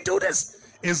 That's how they do this.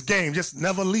 It's game. Just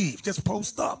never leave. Just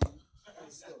post up.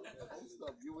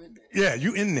 Yeah,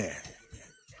 you in there.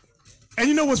 And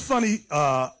you know what's funny?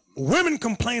 Women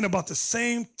complain about the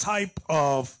same type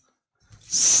of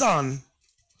son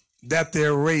that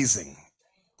they're raising.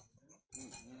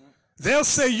 They'll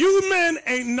say, you men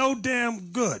ain't no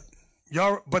damn good.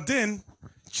 But then,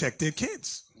 check their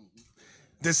kids.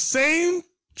 The same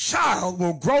child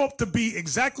will grow up to be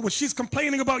exactly what she's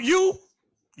complaining about you.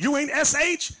 You ain't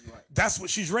SH. That's what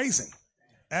she's raising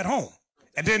at home.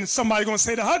 And then somebody gonna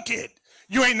say to her kid,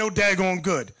 you ain't no daggone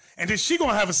good. And then she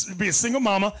gonna be a single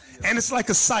mama, and it's like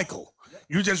a cycle.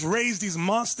 You just raise these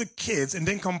monster kids and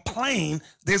then complain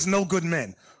there's no good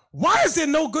men. Why is there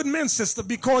no good men, sister?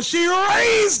 Because she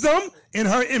raised them in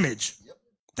her image.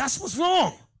 That's what's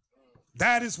wrong.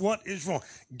 That is what is wrong.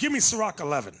 Give me Sirach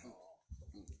 11.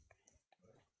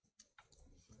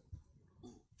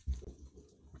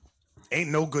 Ain't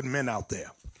no good men out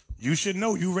there. You should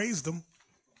know you raised them.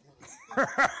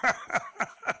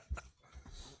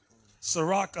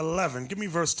 Sirach 11. Give me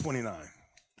verse 29.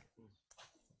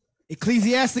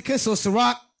 Ecclesiasticus or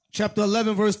Sirach chapter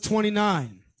 11 verse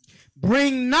 29.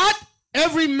 Bring not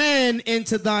every man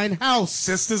into thine house.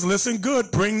 Sisters, listen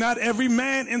good. Bring not every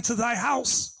man into thy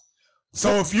house.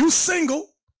 So if you single,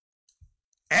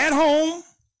 at home,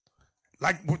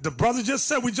 like the brother just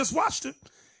said, we just watched it.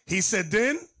 He said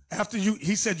then,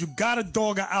 he said you gotta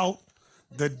dog her out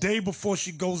the day before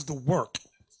she goes to work.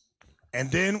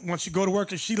 And then once you go to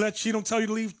work and she don't tell you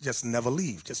to leave, just never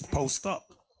leave. Just post up.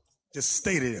 Just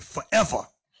stay there forever.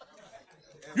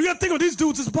 You gotta think of these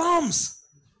dudes as bums.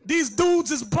 These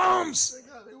dudes is bums.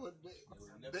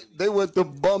 They went to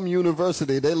bum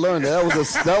university. They learned that was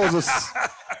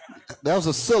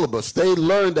a syllabus. They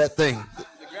learned that thing.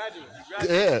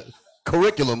 Yeah,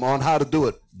 curriculum on how to do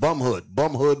it. Bumhood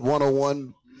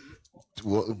 101,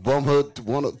 bumhood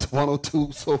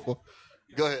 102, so forth.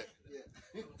 Go ahead.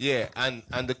 Yeah, and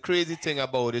the crazy thing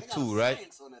about it too, right?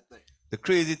 The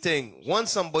crazy thing,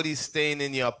 once somebody's staying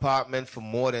in your apartment for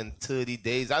more than 30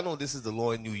 days, I know this is the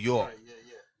law in New York.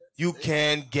 You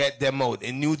can't get them out.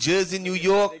 In New Jersey, New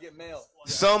York,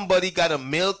 somebody got a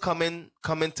mail coming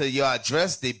to your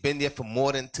address. They've been there for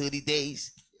more than 30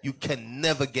 days. You can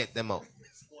never get them out.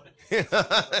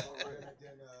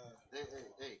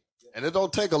 And it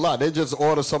don't take a lot. They just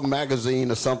order some magazine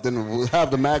or something.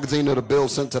 Have the magazine or the bill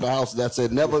sent to the house. That's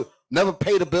it. Never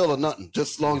pay the bill or nothing.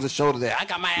 Just as long as it's showed there. I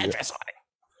got my address on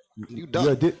it. You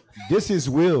done. Yeah, this is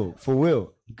Will, for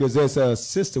Will. Because there's a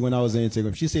sister when I was on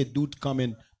Instagram. She said, dude come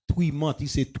in 3 months. He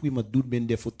said 3 months. Dude been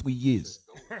there for 3 years.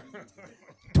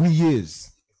 3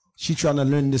 years. She trying to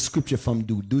learn the scripture from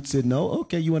dude. Dude said, no,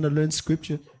 okay, you want to learn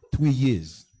scripture? 3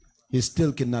 years. He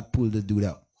still cannot pull the dude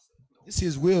out. This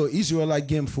is Will. Israelite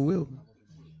game for Will.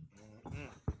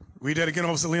 Read that again,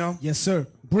 Officer Leon. Yes, sir.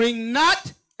 Bring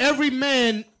not every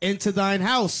man into thine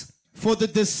house, for the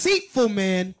deceitful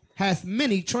man hath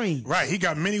many trains. Right, he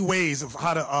got many ways of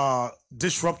how to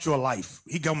disrupt your life.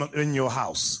 He come in your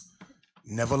house.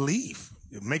 Never leave.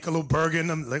 You make a little burger in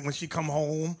them, like when she come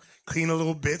home, clean a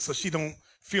little bit so she don't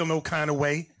feel no kind of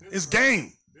way. It's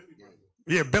game.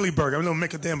 Yeah, Billy Burger. I'm gonna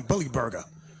make a damn Billy Burger.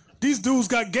 These dudes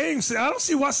got game. I don't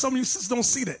see why some of you sisters don't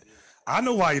see that. I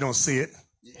know why you don't see it.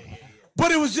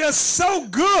 But it was just so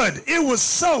good. It was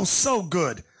so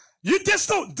good. You just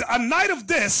don't, a night of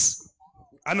this,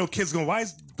 I know kids going, why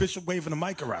is Bishop waving the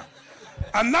mic around?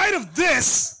 A night of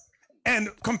this, and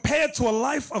compared to a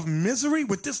life of misery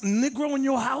with this Negro in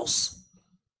your house,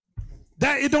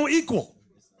 that it don't equal.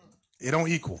 It don't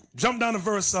equal. Jump down to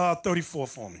verse 34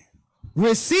 for me.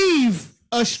 Receive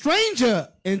a stranger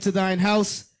into thine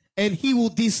house, and he will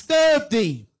disturb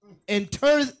thee. and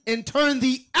turn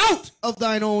thee out of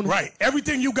thine own. Right.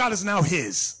 Everything you got is now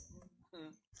his.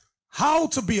 How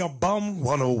to be a bum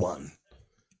 101.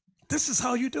 This is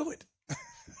how you do it.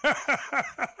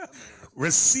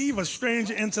 Receive a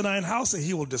stranger into thine house and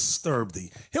he will disturb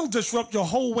thee. He'll disrupt your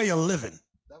whole way of living.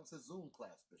 That was a Zoom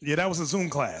class. Yeah, that was a Zoom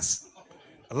class.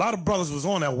 A lot of brothers was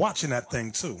on there watching that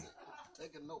thing too.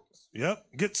 Taking notes. Yep.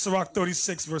 Get Sirach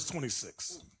 36, verse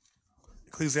 26.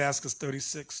 Ecclesiastes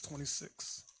 36,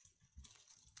 26.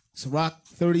 Sirach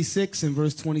 36 and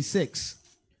verse 26.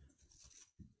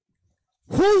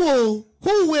 Who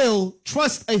will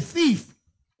trust a thief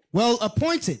well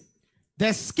appointed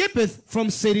that skippeth from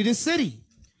city to city?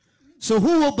 So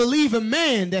who will believe a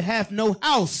man that hath no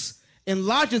house and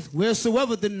lodgeth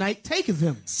wheresoever the night taketh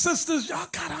him? Sisters, y'all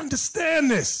gotta understand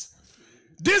this.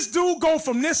 This dude go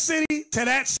from this city to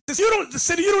that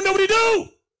city. You don't know what he do.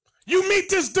 You meet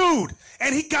this dude,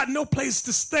 and he got no place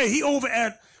to stay. He over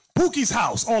at Pookie's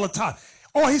house all the time.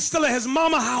 Or he's still at his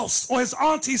mama's house or his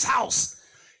auntie's house.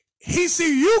 He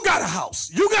see you got a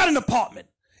house. You got an apartment.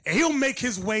 And he'll make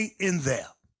his way in there.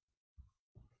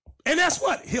 And that's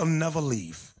what? He'll never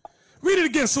leave. Read it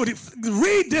again. So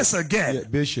read this again. Yeah,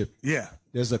 Bishop. Yeah.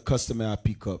 There's a customer I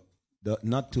pick up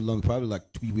not too long, probably like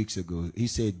 3 weeks ago. He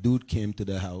said dude came to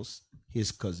the house,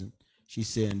 his cousin. She's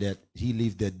saying that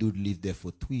dude lived there for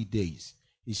 3 days.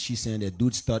 She's saying that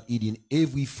dude start eating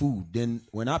every food. Then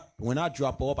when I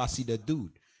drop off, I see that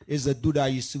dude. It's a dude I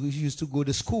used to go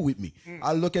to school with me.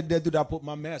 I look at that dude, I put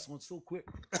my mask on so quick.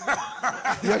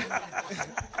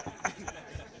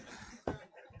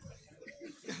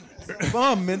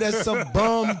 Bum, man, there's some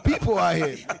bum people out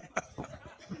here.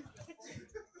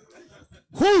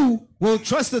 Who will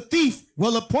trust a thief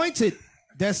well appointed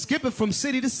that skippeth from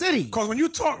city to city? Because when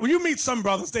you meet some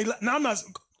brothers,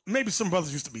 maybe some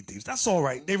brothers used to be thieves. That's all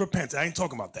right. They repented. I ain't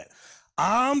talking about that.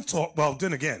 Well,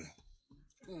 then again,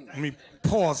 let me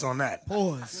pause on that.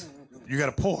 Pause. You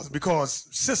got to pause because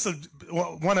sister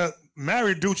want to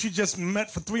marry a dude she just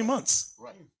met for 3 months.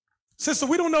 Right. Sister,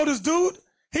 we don't know this dude.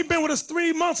 He been with us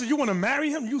 3 months and you want to marry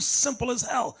him? You simple as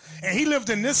hell. And he lived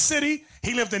in this city.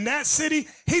 He lived in that city.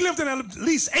 He lived in at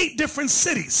least 8 different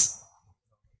cities.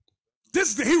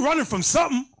 He running from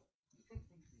something.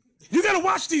 You got to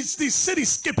watch these city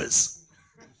skippers.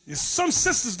 Some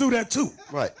sisters do that too.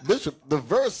 Right. Bishop, the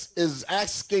verse is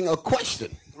asking a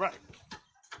question. Right.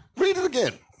 Read it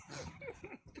again.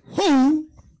 Who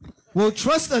will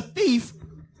trust a thief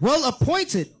well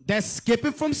appointed that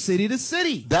skippeth from city to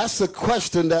city? That's a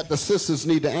question that the sisters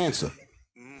need to answer.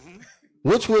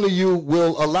 Which one of you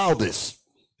will allow this?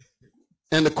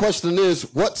 And the question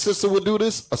is, what sister would do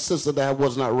this? A sister that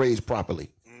was not raised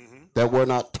properly, that were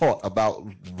not taught about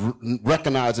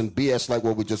recognizing BS like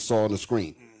what we just saw on the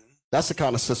screen. That's the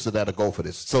kind of sister that'll go for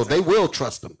this. So they will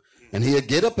trust him. And he'll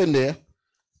get up in there,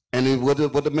 and then what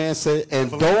the man said,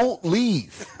 and don't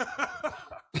leave.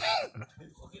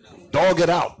 Dog it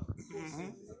out.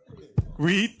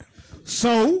 Read.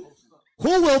 So,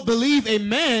 who will believe a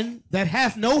man that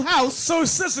hath no house? So,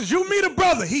 sisters, you meet a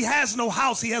brother. He has no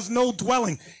house. He has no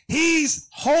dwelling. He's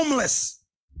homeless.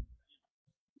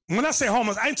 When I say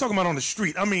homeless, I ain't talking about on the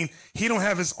street. I mean, he don't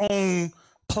have his own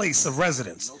place of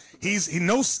residence. He's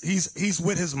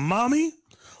with his mommy,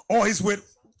 or he's with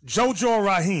Jojo or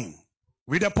Raheem.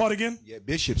 Read that part again. Yeah,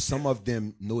 Bishop, some of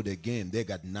them know the game. They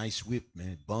got nice whip,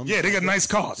 man. Bums. Yeah, they got nice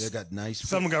cars. They got nice whip.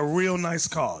 Some of them got real nice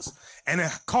cars. And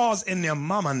they're cars in their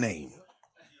mama name.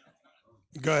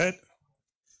 Go ahead.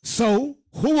 So,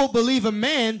 who will believe a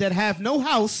man that hath no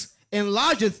house and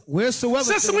lodgeth wheresoever?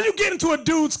 Sister, when you get into a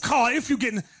dude's car, if you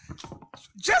get in,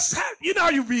 just have, you know how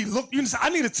you be, look, you say, I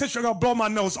need a tissue, I gotta blow my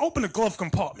nose, open the glove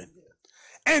compartment.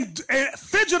 And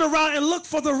fidget around and look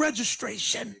for the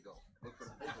registration.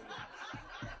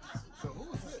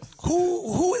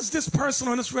 Who is this person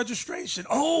on this registration?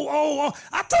 Oh,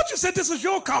 I thought you said this was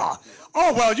your car.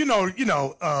 Oh, well,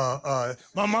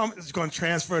 my mom is going to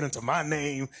transfer it into my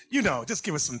name. Just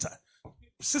give us some time.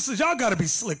 Sisters, y'all got to be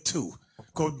slick too,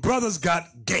 because brothers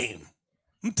got game.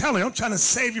 I'm telling you, I'm trying to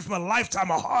save you from a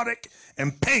lifetime of heartache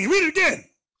and pain. Read it again.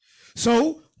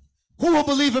 So, who will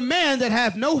believe a man that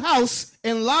hath no house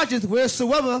and lodgeth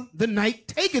wheresoever the night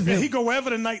taketh him? He go wherever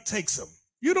the night takes him.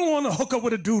 You don't want to hook up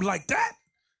with a dude like that.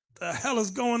 The hell is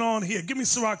going on here? Give me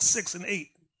Sirach 6 and 8.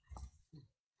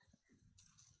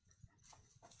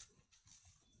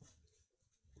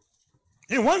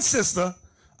 And one sister,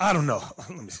 I don't know.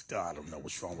 I don't know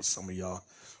what's wrong with some of y'all.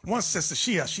 One sister,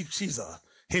 she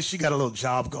got a little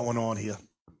job going on here.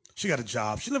 She got a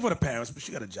job. She lived with her parents, but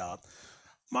she got a job.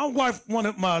 My wife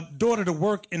wanted my daughter to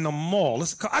work in the mall.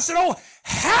 I said, oh,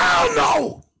 hell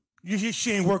no!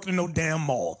 She ain't working in no damn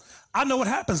mall. I know what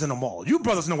happens in the mall. You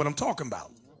brothers know what I'm talking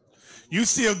about. You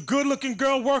see a good-looking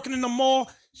girl working in the mall,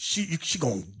 she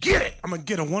gonna get it. I'm gonna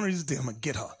get her one of these days. I'm gonna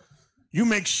get her. You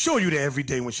make sure you're there every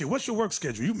day when what's your work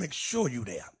schedule? You make sure you're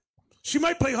there. She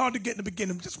might play hard to get in the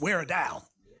beginning, just wear her down.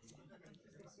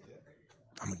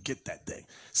 I'm gonna get that thing.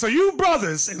 So you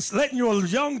brothers, and letting your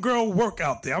young girl work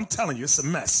out there, I'm telling you, it's a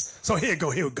mess. So here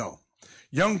we go.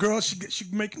 Young girl, she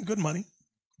making good money.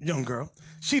 Young girl.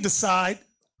 She decide,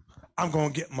 I'm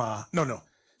gonna get my,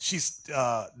 she's,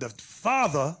 the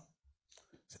father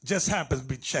just happens to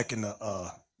be checking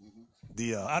I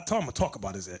told him to talk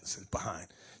about his behind.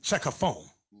 Check her phone.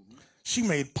 She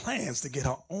made plans to get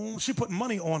her own, she put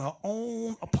money on her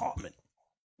own apartment.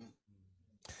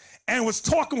 And was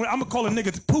talking with, I'm going to call a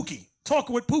nigga Pookie,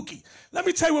 talking with Pookie. Let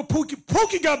me tell you what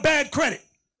Pookie got bad credit.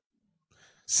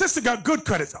 Sister got good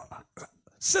credit.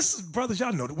 Sisters, brothers,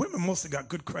 y'all know the women mostly got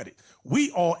good credit.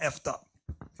 We all effed up.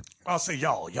 I'll say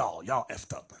y'all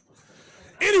effed up.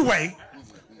 Anyway,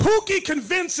 Pookie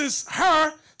convinces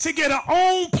her to get her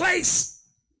own place.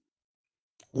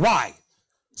 Why?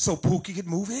 So Pookie could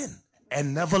move in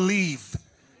and never leave.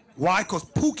 Why? Because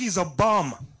Pookie's a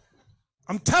bum.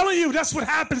 I'm telling you, that's what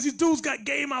happens. These dudes got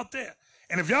game out there.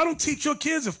 And if y'all don't teach your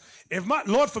kids, if my,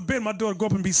 Lord forbid, my daughter go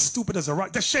up and be stupid as a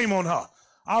rock, that's shame on her.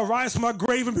 I'll rise from my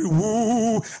grave and be,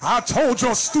 woo, I told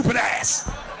your stupid ass.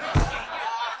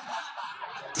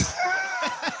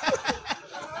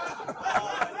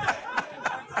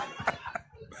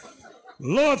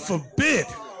 Lord forbid.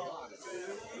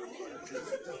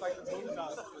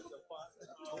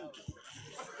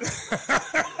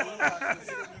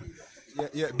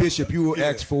 Yeah, Bishop, you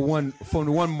asked for one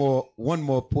more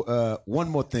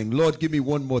thing. Lord, give me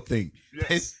one more thing.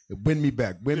 Yes. Bring me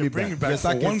back. Bring me back. Yes,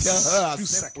 I can tell her.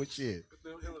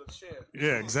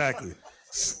 Yeah, exactly.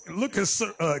 Look at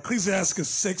Ecclesiastes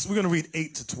 6. We're going to read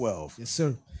 8 to 12. Yes,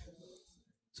 sir.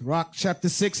 It's Rock chapter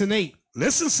 6 and 8.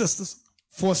 Listen, sisters.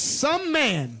 For some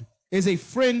man is a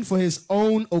friend for his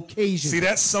own occasion. See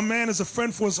that? Some man is a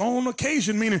friend for his own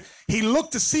occasion, meaning he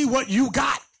looked to see what you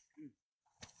got.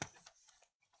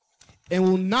 And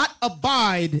will not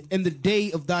abide in the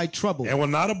day of thy trouble. And will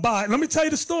not abide. Let me tell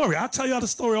you the story. I tell y'all the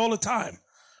story all the time.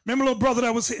 Remember a little brother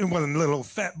that was here? Well, a little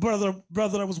fat brother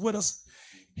that was with us?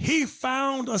 He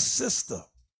found a sister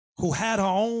who had her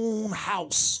own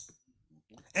house.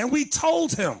 And we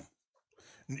told him,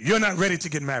 you're not ready to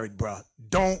get married, bro.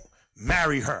 Don't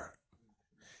marry her.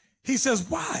 He says,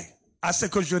 why? I said,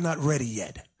 because you're not ready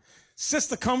yet.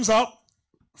 Sister comes up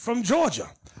from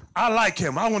Georgia. I like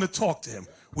him. I want to talk to him.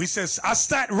 We said, I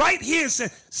sat right here and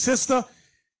said, sister,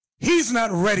 he's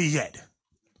not ready yet.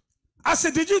 I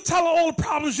said, did you tell her all the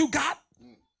problems you got?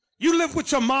 You live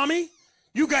with your mommy.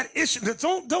 You got issues.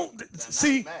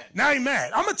 See, now he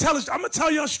mad. I'm gonna tell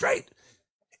y'all straight.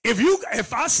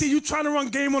 If I see you trying to run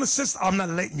game on a sister, I'm not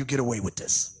letting you get away with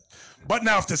this. But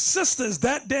now if the sister is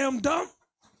that damn dumb,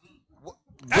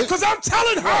 because I'm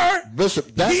telling her,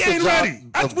 Bishop, that's he ain't ready.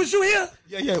 Was you here?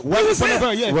 Yeah. What was here?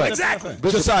 Right. Exactly.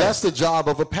 Bishop, that's the job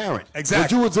of a parent.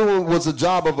 Exactly. What you were doing was the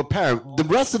job of a parent. The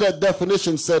rest of that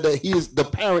definition said that the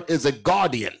parent is a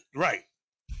guardian. Right.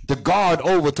 To guard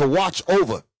over, to watch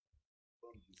over.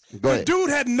 Go ahead. The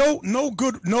dude had no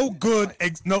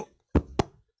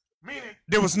meaning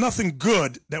there was nothing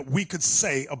good that we could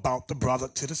say about the brother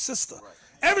to the sister. Right.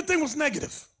 Everything was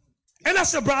negative. And I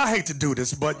said, bro, I hate to do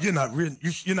this, but you're not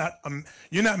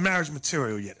marriage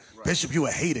material yet. Right. Bishop, you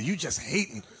a hater. You just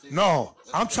hating. No,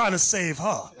 I'm trying to save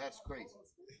her. That's crazy.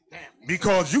 Damn.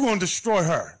 Because you're going to destroy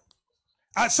her.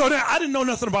 So then I didn't know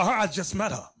nothing about her. I just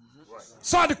met her. Right.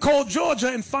 So I had to call Georgia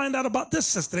and find out about this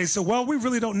sister. They said, well, we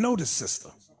really don't know this sister.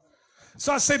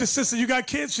 So I say to sister, you got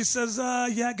kids? She says,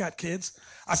 yeah, I got kids.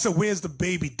 I said, where's the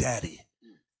baby daddy?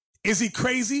 Is he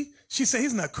crazy? She said,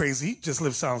 he's not crazy. He just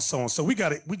lives down so-and-so. We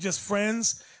just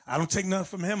friends. I don't take nothing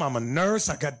from him. I'm a nurse.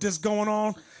 I got this going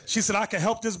on. She said, I can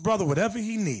help this brother whatever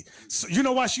he needs. So you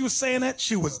know why she was saying that?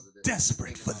 She was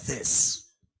desperate for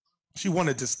this. She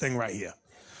wanted this thing right here.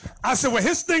 I said, well,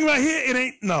 his thing right here, it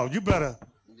ain't, no, you better.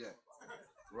 Yeah,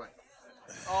 right.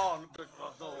 Oh,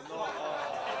 no.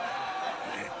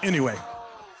 Anyway,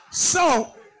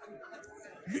 so,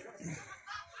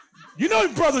 you know,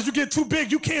 brothers, you get too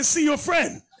big, you can't see your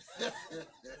friend.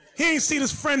 He ain't seen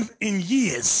his friend in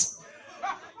years.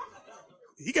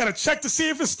 He got to check to see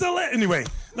if it's still there. Anyway,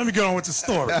 let me get on with the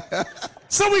story.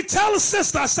 So we tell his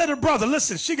sister, I said to her brother,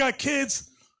 listen, she got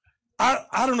kids.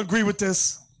 I don't agree with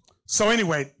this. So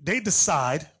anyway, they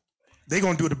decide they're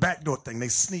going to do the backdoor thing. They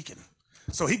sneaking.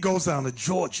 So he goes down to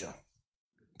Georgia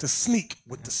to sneak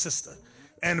with the sister.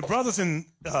 And the brothers in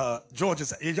Georgia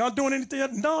say, y'all doing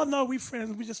anything? No, we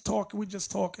friends. We just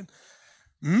talking.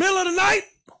 Middle of the night,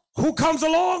 who comes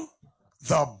along?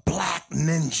 The black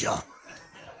ninja.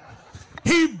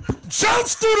 He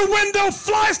jumps through the window,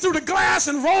 flies through the glass,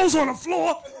 and rolls on the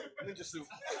floor. Ninja suit.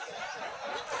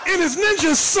 In his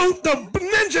ninja suit, the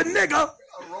ninja nigga.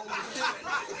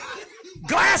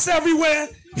 Glass everywhere.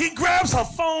 He grabs her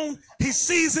phone. He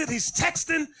sees it. He's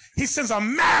texting. He sends a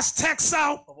mass text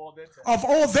out of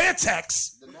all their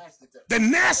texts. The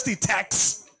nasty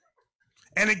texts.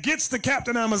 And it gets to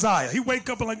Captain Amaziah. He wake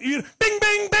up and like, bing,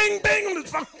 bing, bing, bing.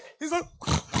 He's like,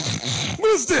 what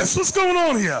is this? What's going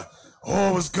on here?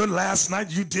 Oh, it was good last night.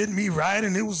 You did me right,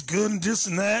 and it was good and this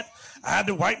and that. I had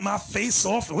to wipe my face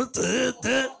off. What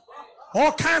the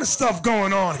all kind of stuff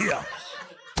going on here.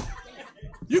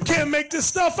 You can't make this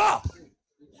stuff up.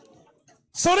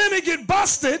 So then they get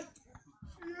busted.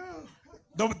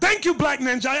 Thank you, Black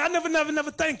Ninja. I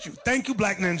never thank you. Thank you,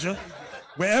 Black Ninja.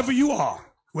 Wherever you are,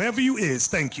 wherever you is,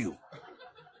 thank you.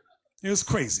 It was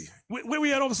crazy. Where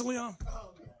we at, Officer Leon?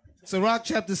 Sirach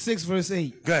chapter 6, verse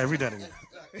 8. Go ahead, read that again.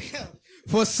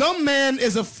 For some man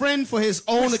is a friend for his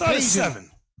own occasion.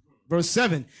 7. Verse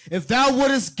 7. If thou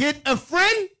wouldest get a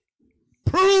friend,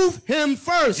 prove him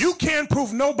first. You can't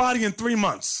prove nobody in 3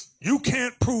 months. You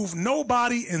can't prove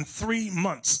nobody in 3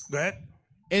 months. Go ahead.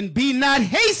 And be not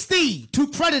hasty to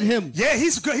credit him. Yeah,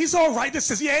 he's good. He's all right.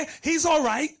 This is, yeah, he's all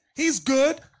right. He's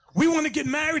good. We want to get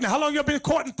married. Now, how long you been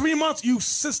caught in 3 months? You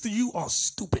sister, you are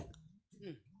stupid.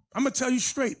 I'm going to tell you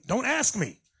straight. Don't ask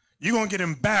me. You're going to get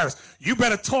embarrassed. You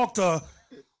better talk to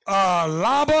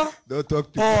Laba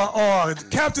or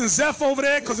Captain Zeph over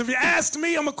there, because if you ask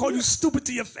me, I'm going to call you stupid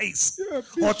to your face.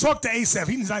 Or talk to Asaph.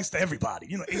 He's nice to everybody.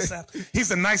 You know, Asaph, he's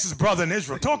the nicest brother in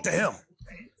Israel. Talk to him.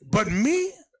 But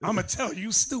me, I'm going to tell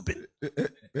you stupid.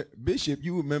 Bishop,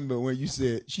 you remember when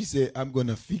she said, I'm going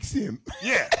to fix him.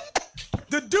 Yeah.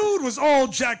 The dude was all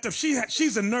jacked up.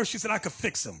 She's a nurse. She said, I could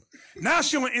fix him. Now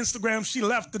she on Instagram, she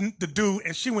left the dude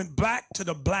and she went back to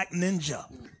the black ninja.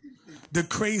 The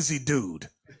crazy dude.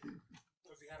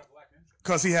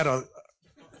 Because he had a...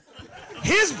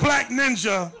 His black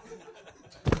ninja...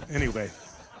 Anyway.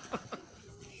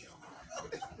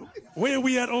 Where are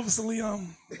we at, Officer Leon?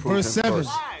 Verse 7.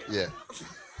 Yeah.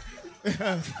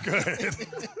 Good.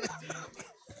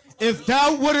 If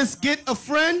thou wouldest get a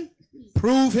friend,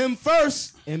 prove him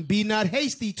first, and be not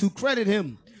hasty to credit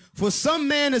him. For some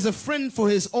man is a friend for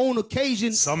his own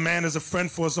occasion. Some man is a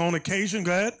friend for his own occasion.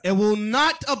 Go ahead. And will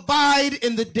not abide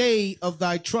in the day of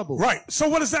thy trouble. Right. So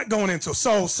what is that going into?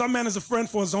 So some man is a friend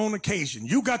for his own occasion.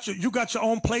 You got your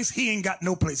own place. He ain't got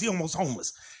no place. He almost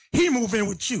homeless. He move in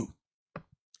with you.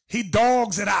 He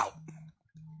dogs it out.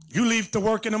 You leave to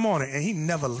work in the morning, and he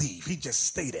never leave. He just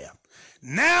stay there.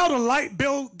 Now the light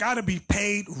bill got to be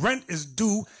paid. Rent is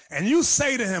due. And you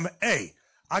say to him, hey,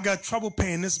 I got trouble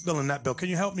paying this bill and that bill. Can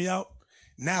you help me out?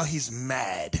 Now he's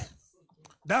mad.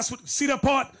 That's what, see that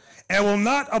part? And will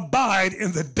not abide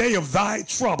in the day of thy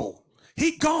trouble.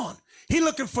 He gone. He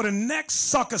looking for the next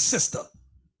sucker sister.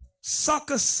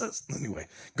 Sucker sister. Anyway,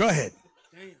 go ahead.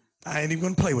 I ain't even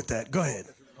going to play with that. Go ahead.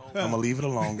 I'm going to leave it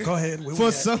alone. Go ahead.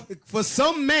 For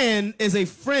some man is a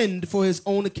friend for his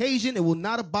own occasion and will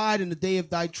not abide in the day of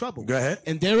thy trouble. Go ahead.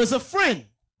 And there is a friend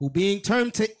who being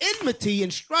turned to enmity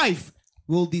and strife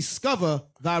will discover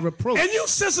thy reproach. And you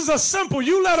sisters are simple.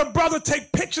 You let a brother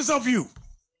take pictures of you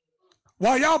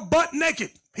while y'all butt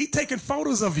naked. He taking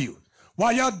photos of you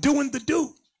while y'all doing the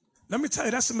do. Let me tell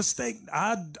you, that's a mistake.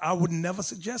 I would never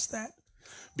suggest that,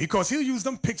 because he'll use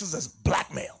them pictures as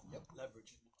blackmail.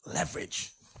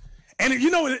 Leverage. And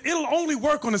you know, it'll only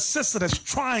work on a sister that's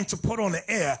trying to put on the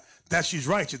air that she's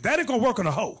righteous. That ain't gonna work on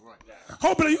a hoe.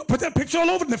 Hoe be like, you put that picture all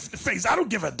over the face. I don't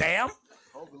give a damn.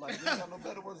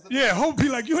 Yeah, hoe be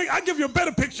like, I give you a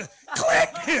better picture. Click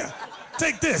here,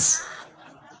 take this.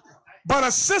 But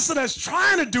a sister that's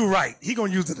trying to do right, he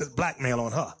gonna use it as blackmail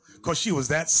on her, because she was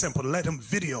that simple to let him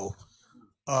video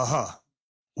her.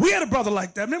 We had a brother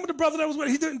like that. Remember the brother that was with?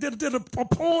 He did a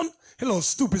porn. His little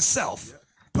stupid self.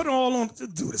 Put it all on.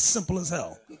 Dude, it's simple as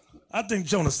hell. I think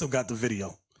Jonah still got the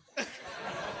video.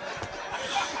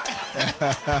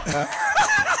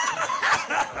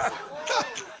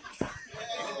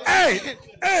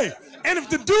 Hey, and if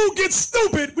the dude gets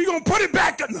stupid, we gonna put it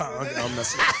back. No, I'm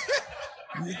messing.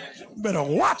 You better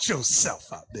watch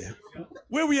yourself out there.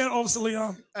 Where we at, Officer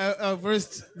Leon?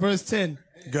 Verse 10.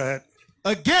 Go ahead.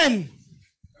 Again,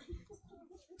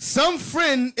 some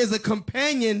friend is a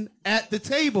companion at the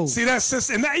table. See that,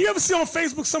 sister? And now, you ever see on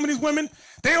Facebook some of these women?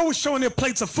 They always showing their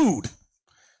plates of food.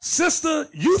 Sister,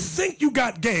 you think you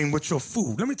got game with your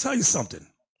food. Let me tell you something.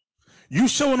 You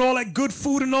showing all that good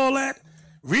food and all that?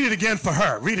 Read it again for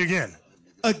her. Read it again.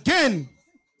 Again,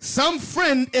 Some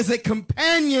friend is a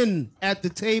companion at the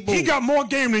table. He got more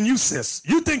game than you, sis.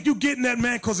 You think you getting that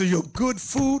man because of your good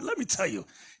food? Let me tell you,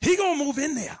 he gonna move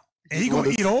in there and he gonna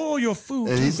eat all your food.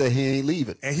 And he said he ain't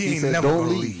leaving. And he ain't never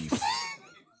gonna leave.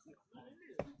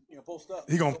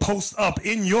 He gonna post up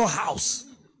in your house.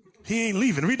 He ain't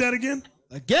leaving. Read that again.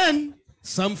 Again,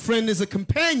 some friend is a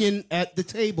companion at the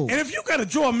table. And if you gotta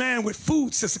draw a man with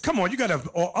food, sister, come on, you gotta have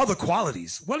other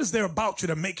qualities. What is there about you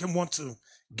to make him want to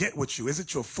get with you? Is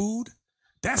it your food?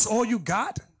 That's all you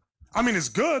got? I mean, it's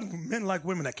good. Men like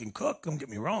women that can cook, don't get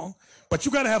me wrong. But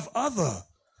you got to have other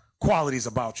qualities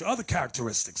about you, other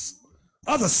characteristics,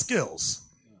 other skills.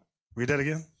 Read that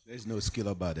again. There's no skill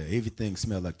about it. Everything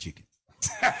smells like chicken.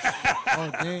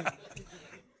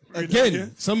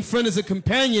 Again, some friend is a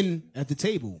companion at the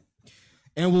table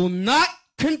and will not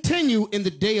continue in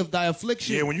the day of thy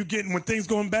affliction. Yeah, when things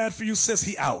going bad for you, sis,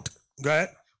 he out. Go ahead.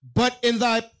 But in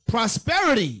thy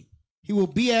prosperity, he will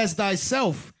be as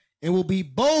thyself and will be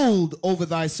bold over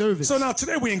thy servants. So now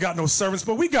today we ain't got no servants,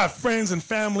 but we got friends and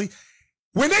family.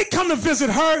 When they come to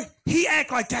visit her, he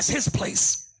act like that's his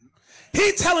place.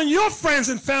 He telling your friends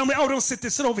and family, oh, don't sit there,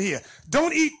 sit over here.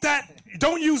 Don't eat that.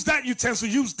 Don't use that utensil,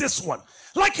 use this one.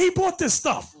 Like he bought this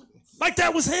stuff. Like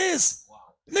that was his.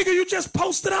 Nigga, you just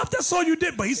posted up. That's all you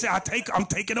did. But he said, I'm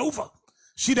taking over.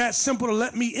 She that simple to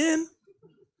let me in.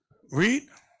 Read.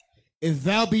 If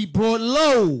thou be brought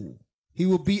low, he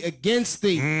will be against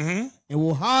thee and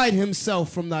will hide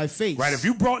himself from thy face. Right. If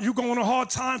you going to hard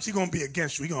times, he's going to be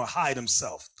against you. He's going to hide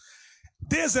himself.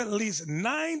 There's at least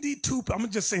 92, I'm going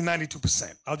to just say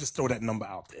 92%. I'll just throw that number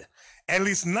out there. At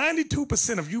least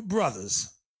 92% of you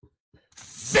brothers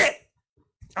fit.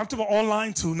 I'm talking about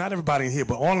online too. Not everybody in here,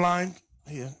 but online.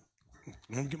 Here.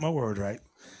 I'm going to get my word right.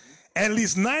 At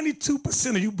least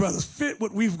 92% of you brothers fit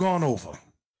what we've gone over.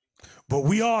 But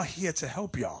we are here to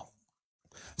help y'all.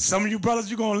 Some of you brothers,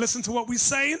 you're going to listen to what we're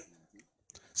saying.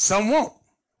 Some won't.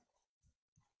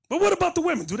 But what about the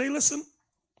women? Do they listen?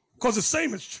 Because the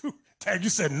same is true. Tag, you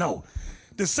said no.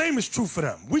 The same is true for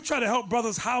them. We try to help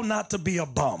brothers how not to be a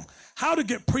bum, how to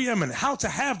get preeminent, how to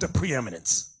have the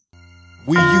preeminence.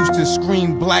 We used to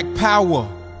scream black power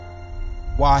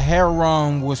while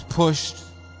heroin was pushed.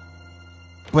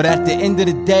 But at the end of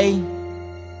the day,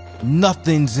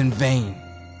 nothing's in vain.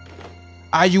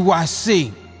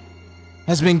 IUIC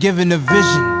has been given a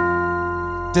vision.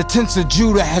 The tents of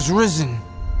Judah has risen.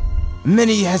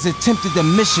 Many has attempted the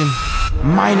mission.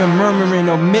 Minor murmuring,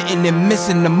 omitting, and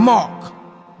missing the mark.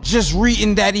 Just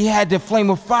reading that he had the flame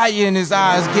of fire in his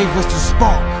eyes gave us the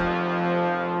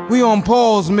spark. We on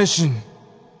Paul's mission.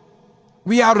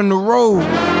 We out on the road.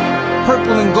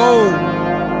 Purple and gold.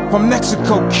 From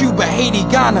Mexico, Cuba, Haiti,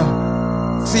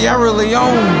 Ghana, Sierra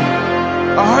Leone.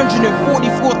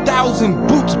 144,000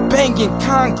 boots banging,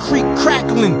 concrete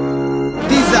crackling.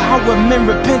 These are our men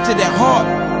repented at heart.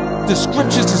 The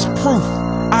scriptures is proof.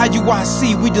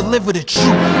 IUIC, we deliver the truth.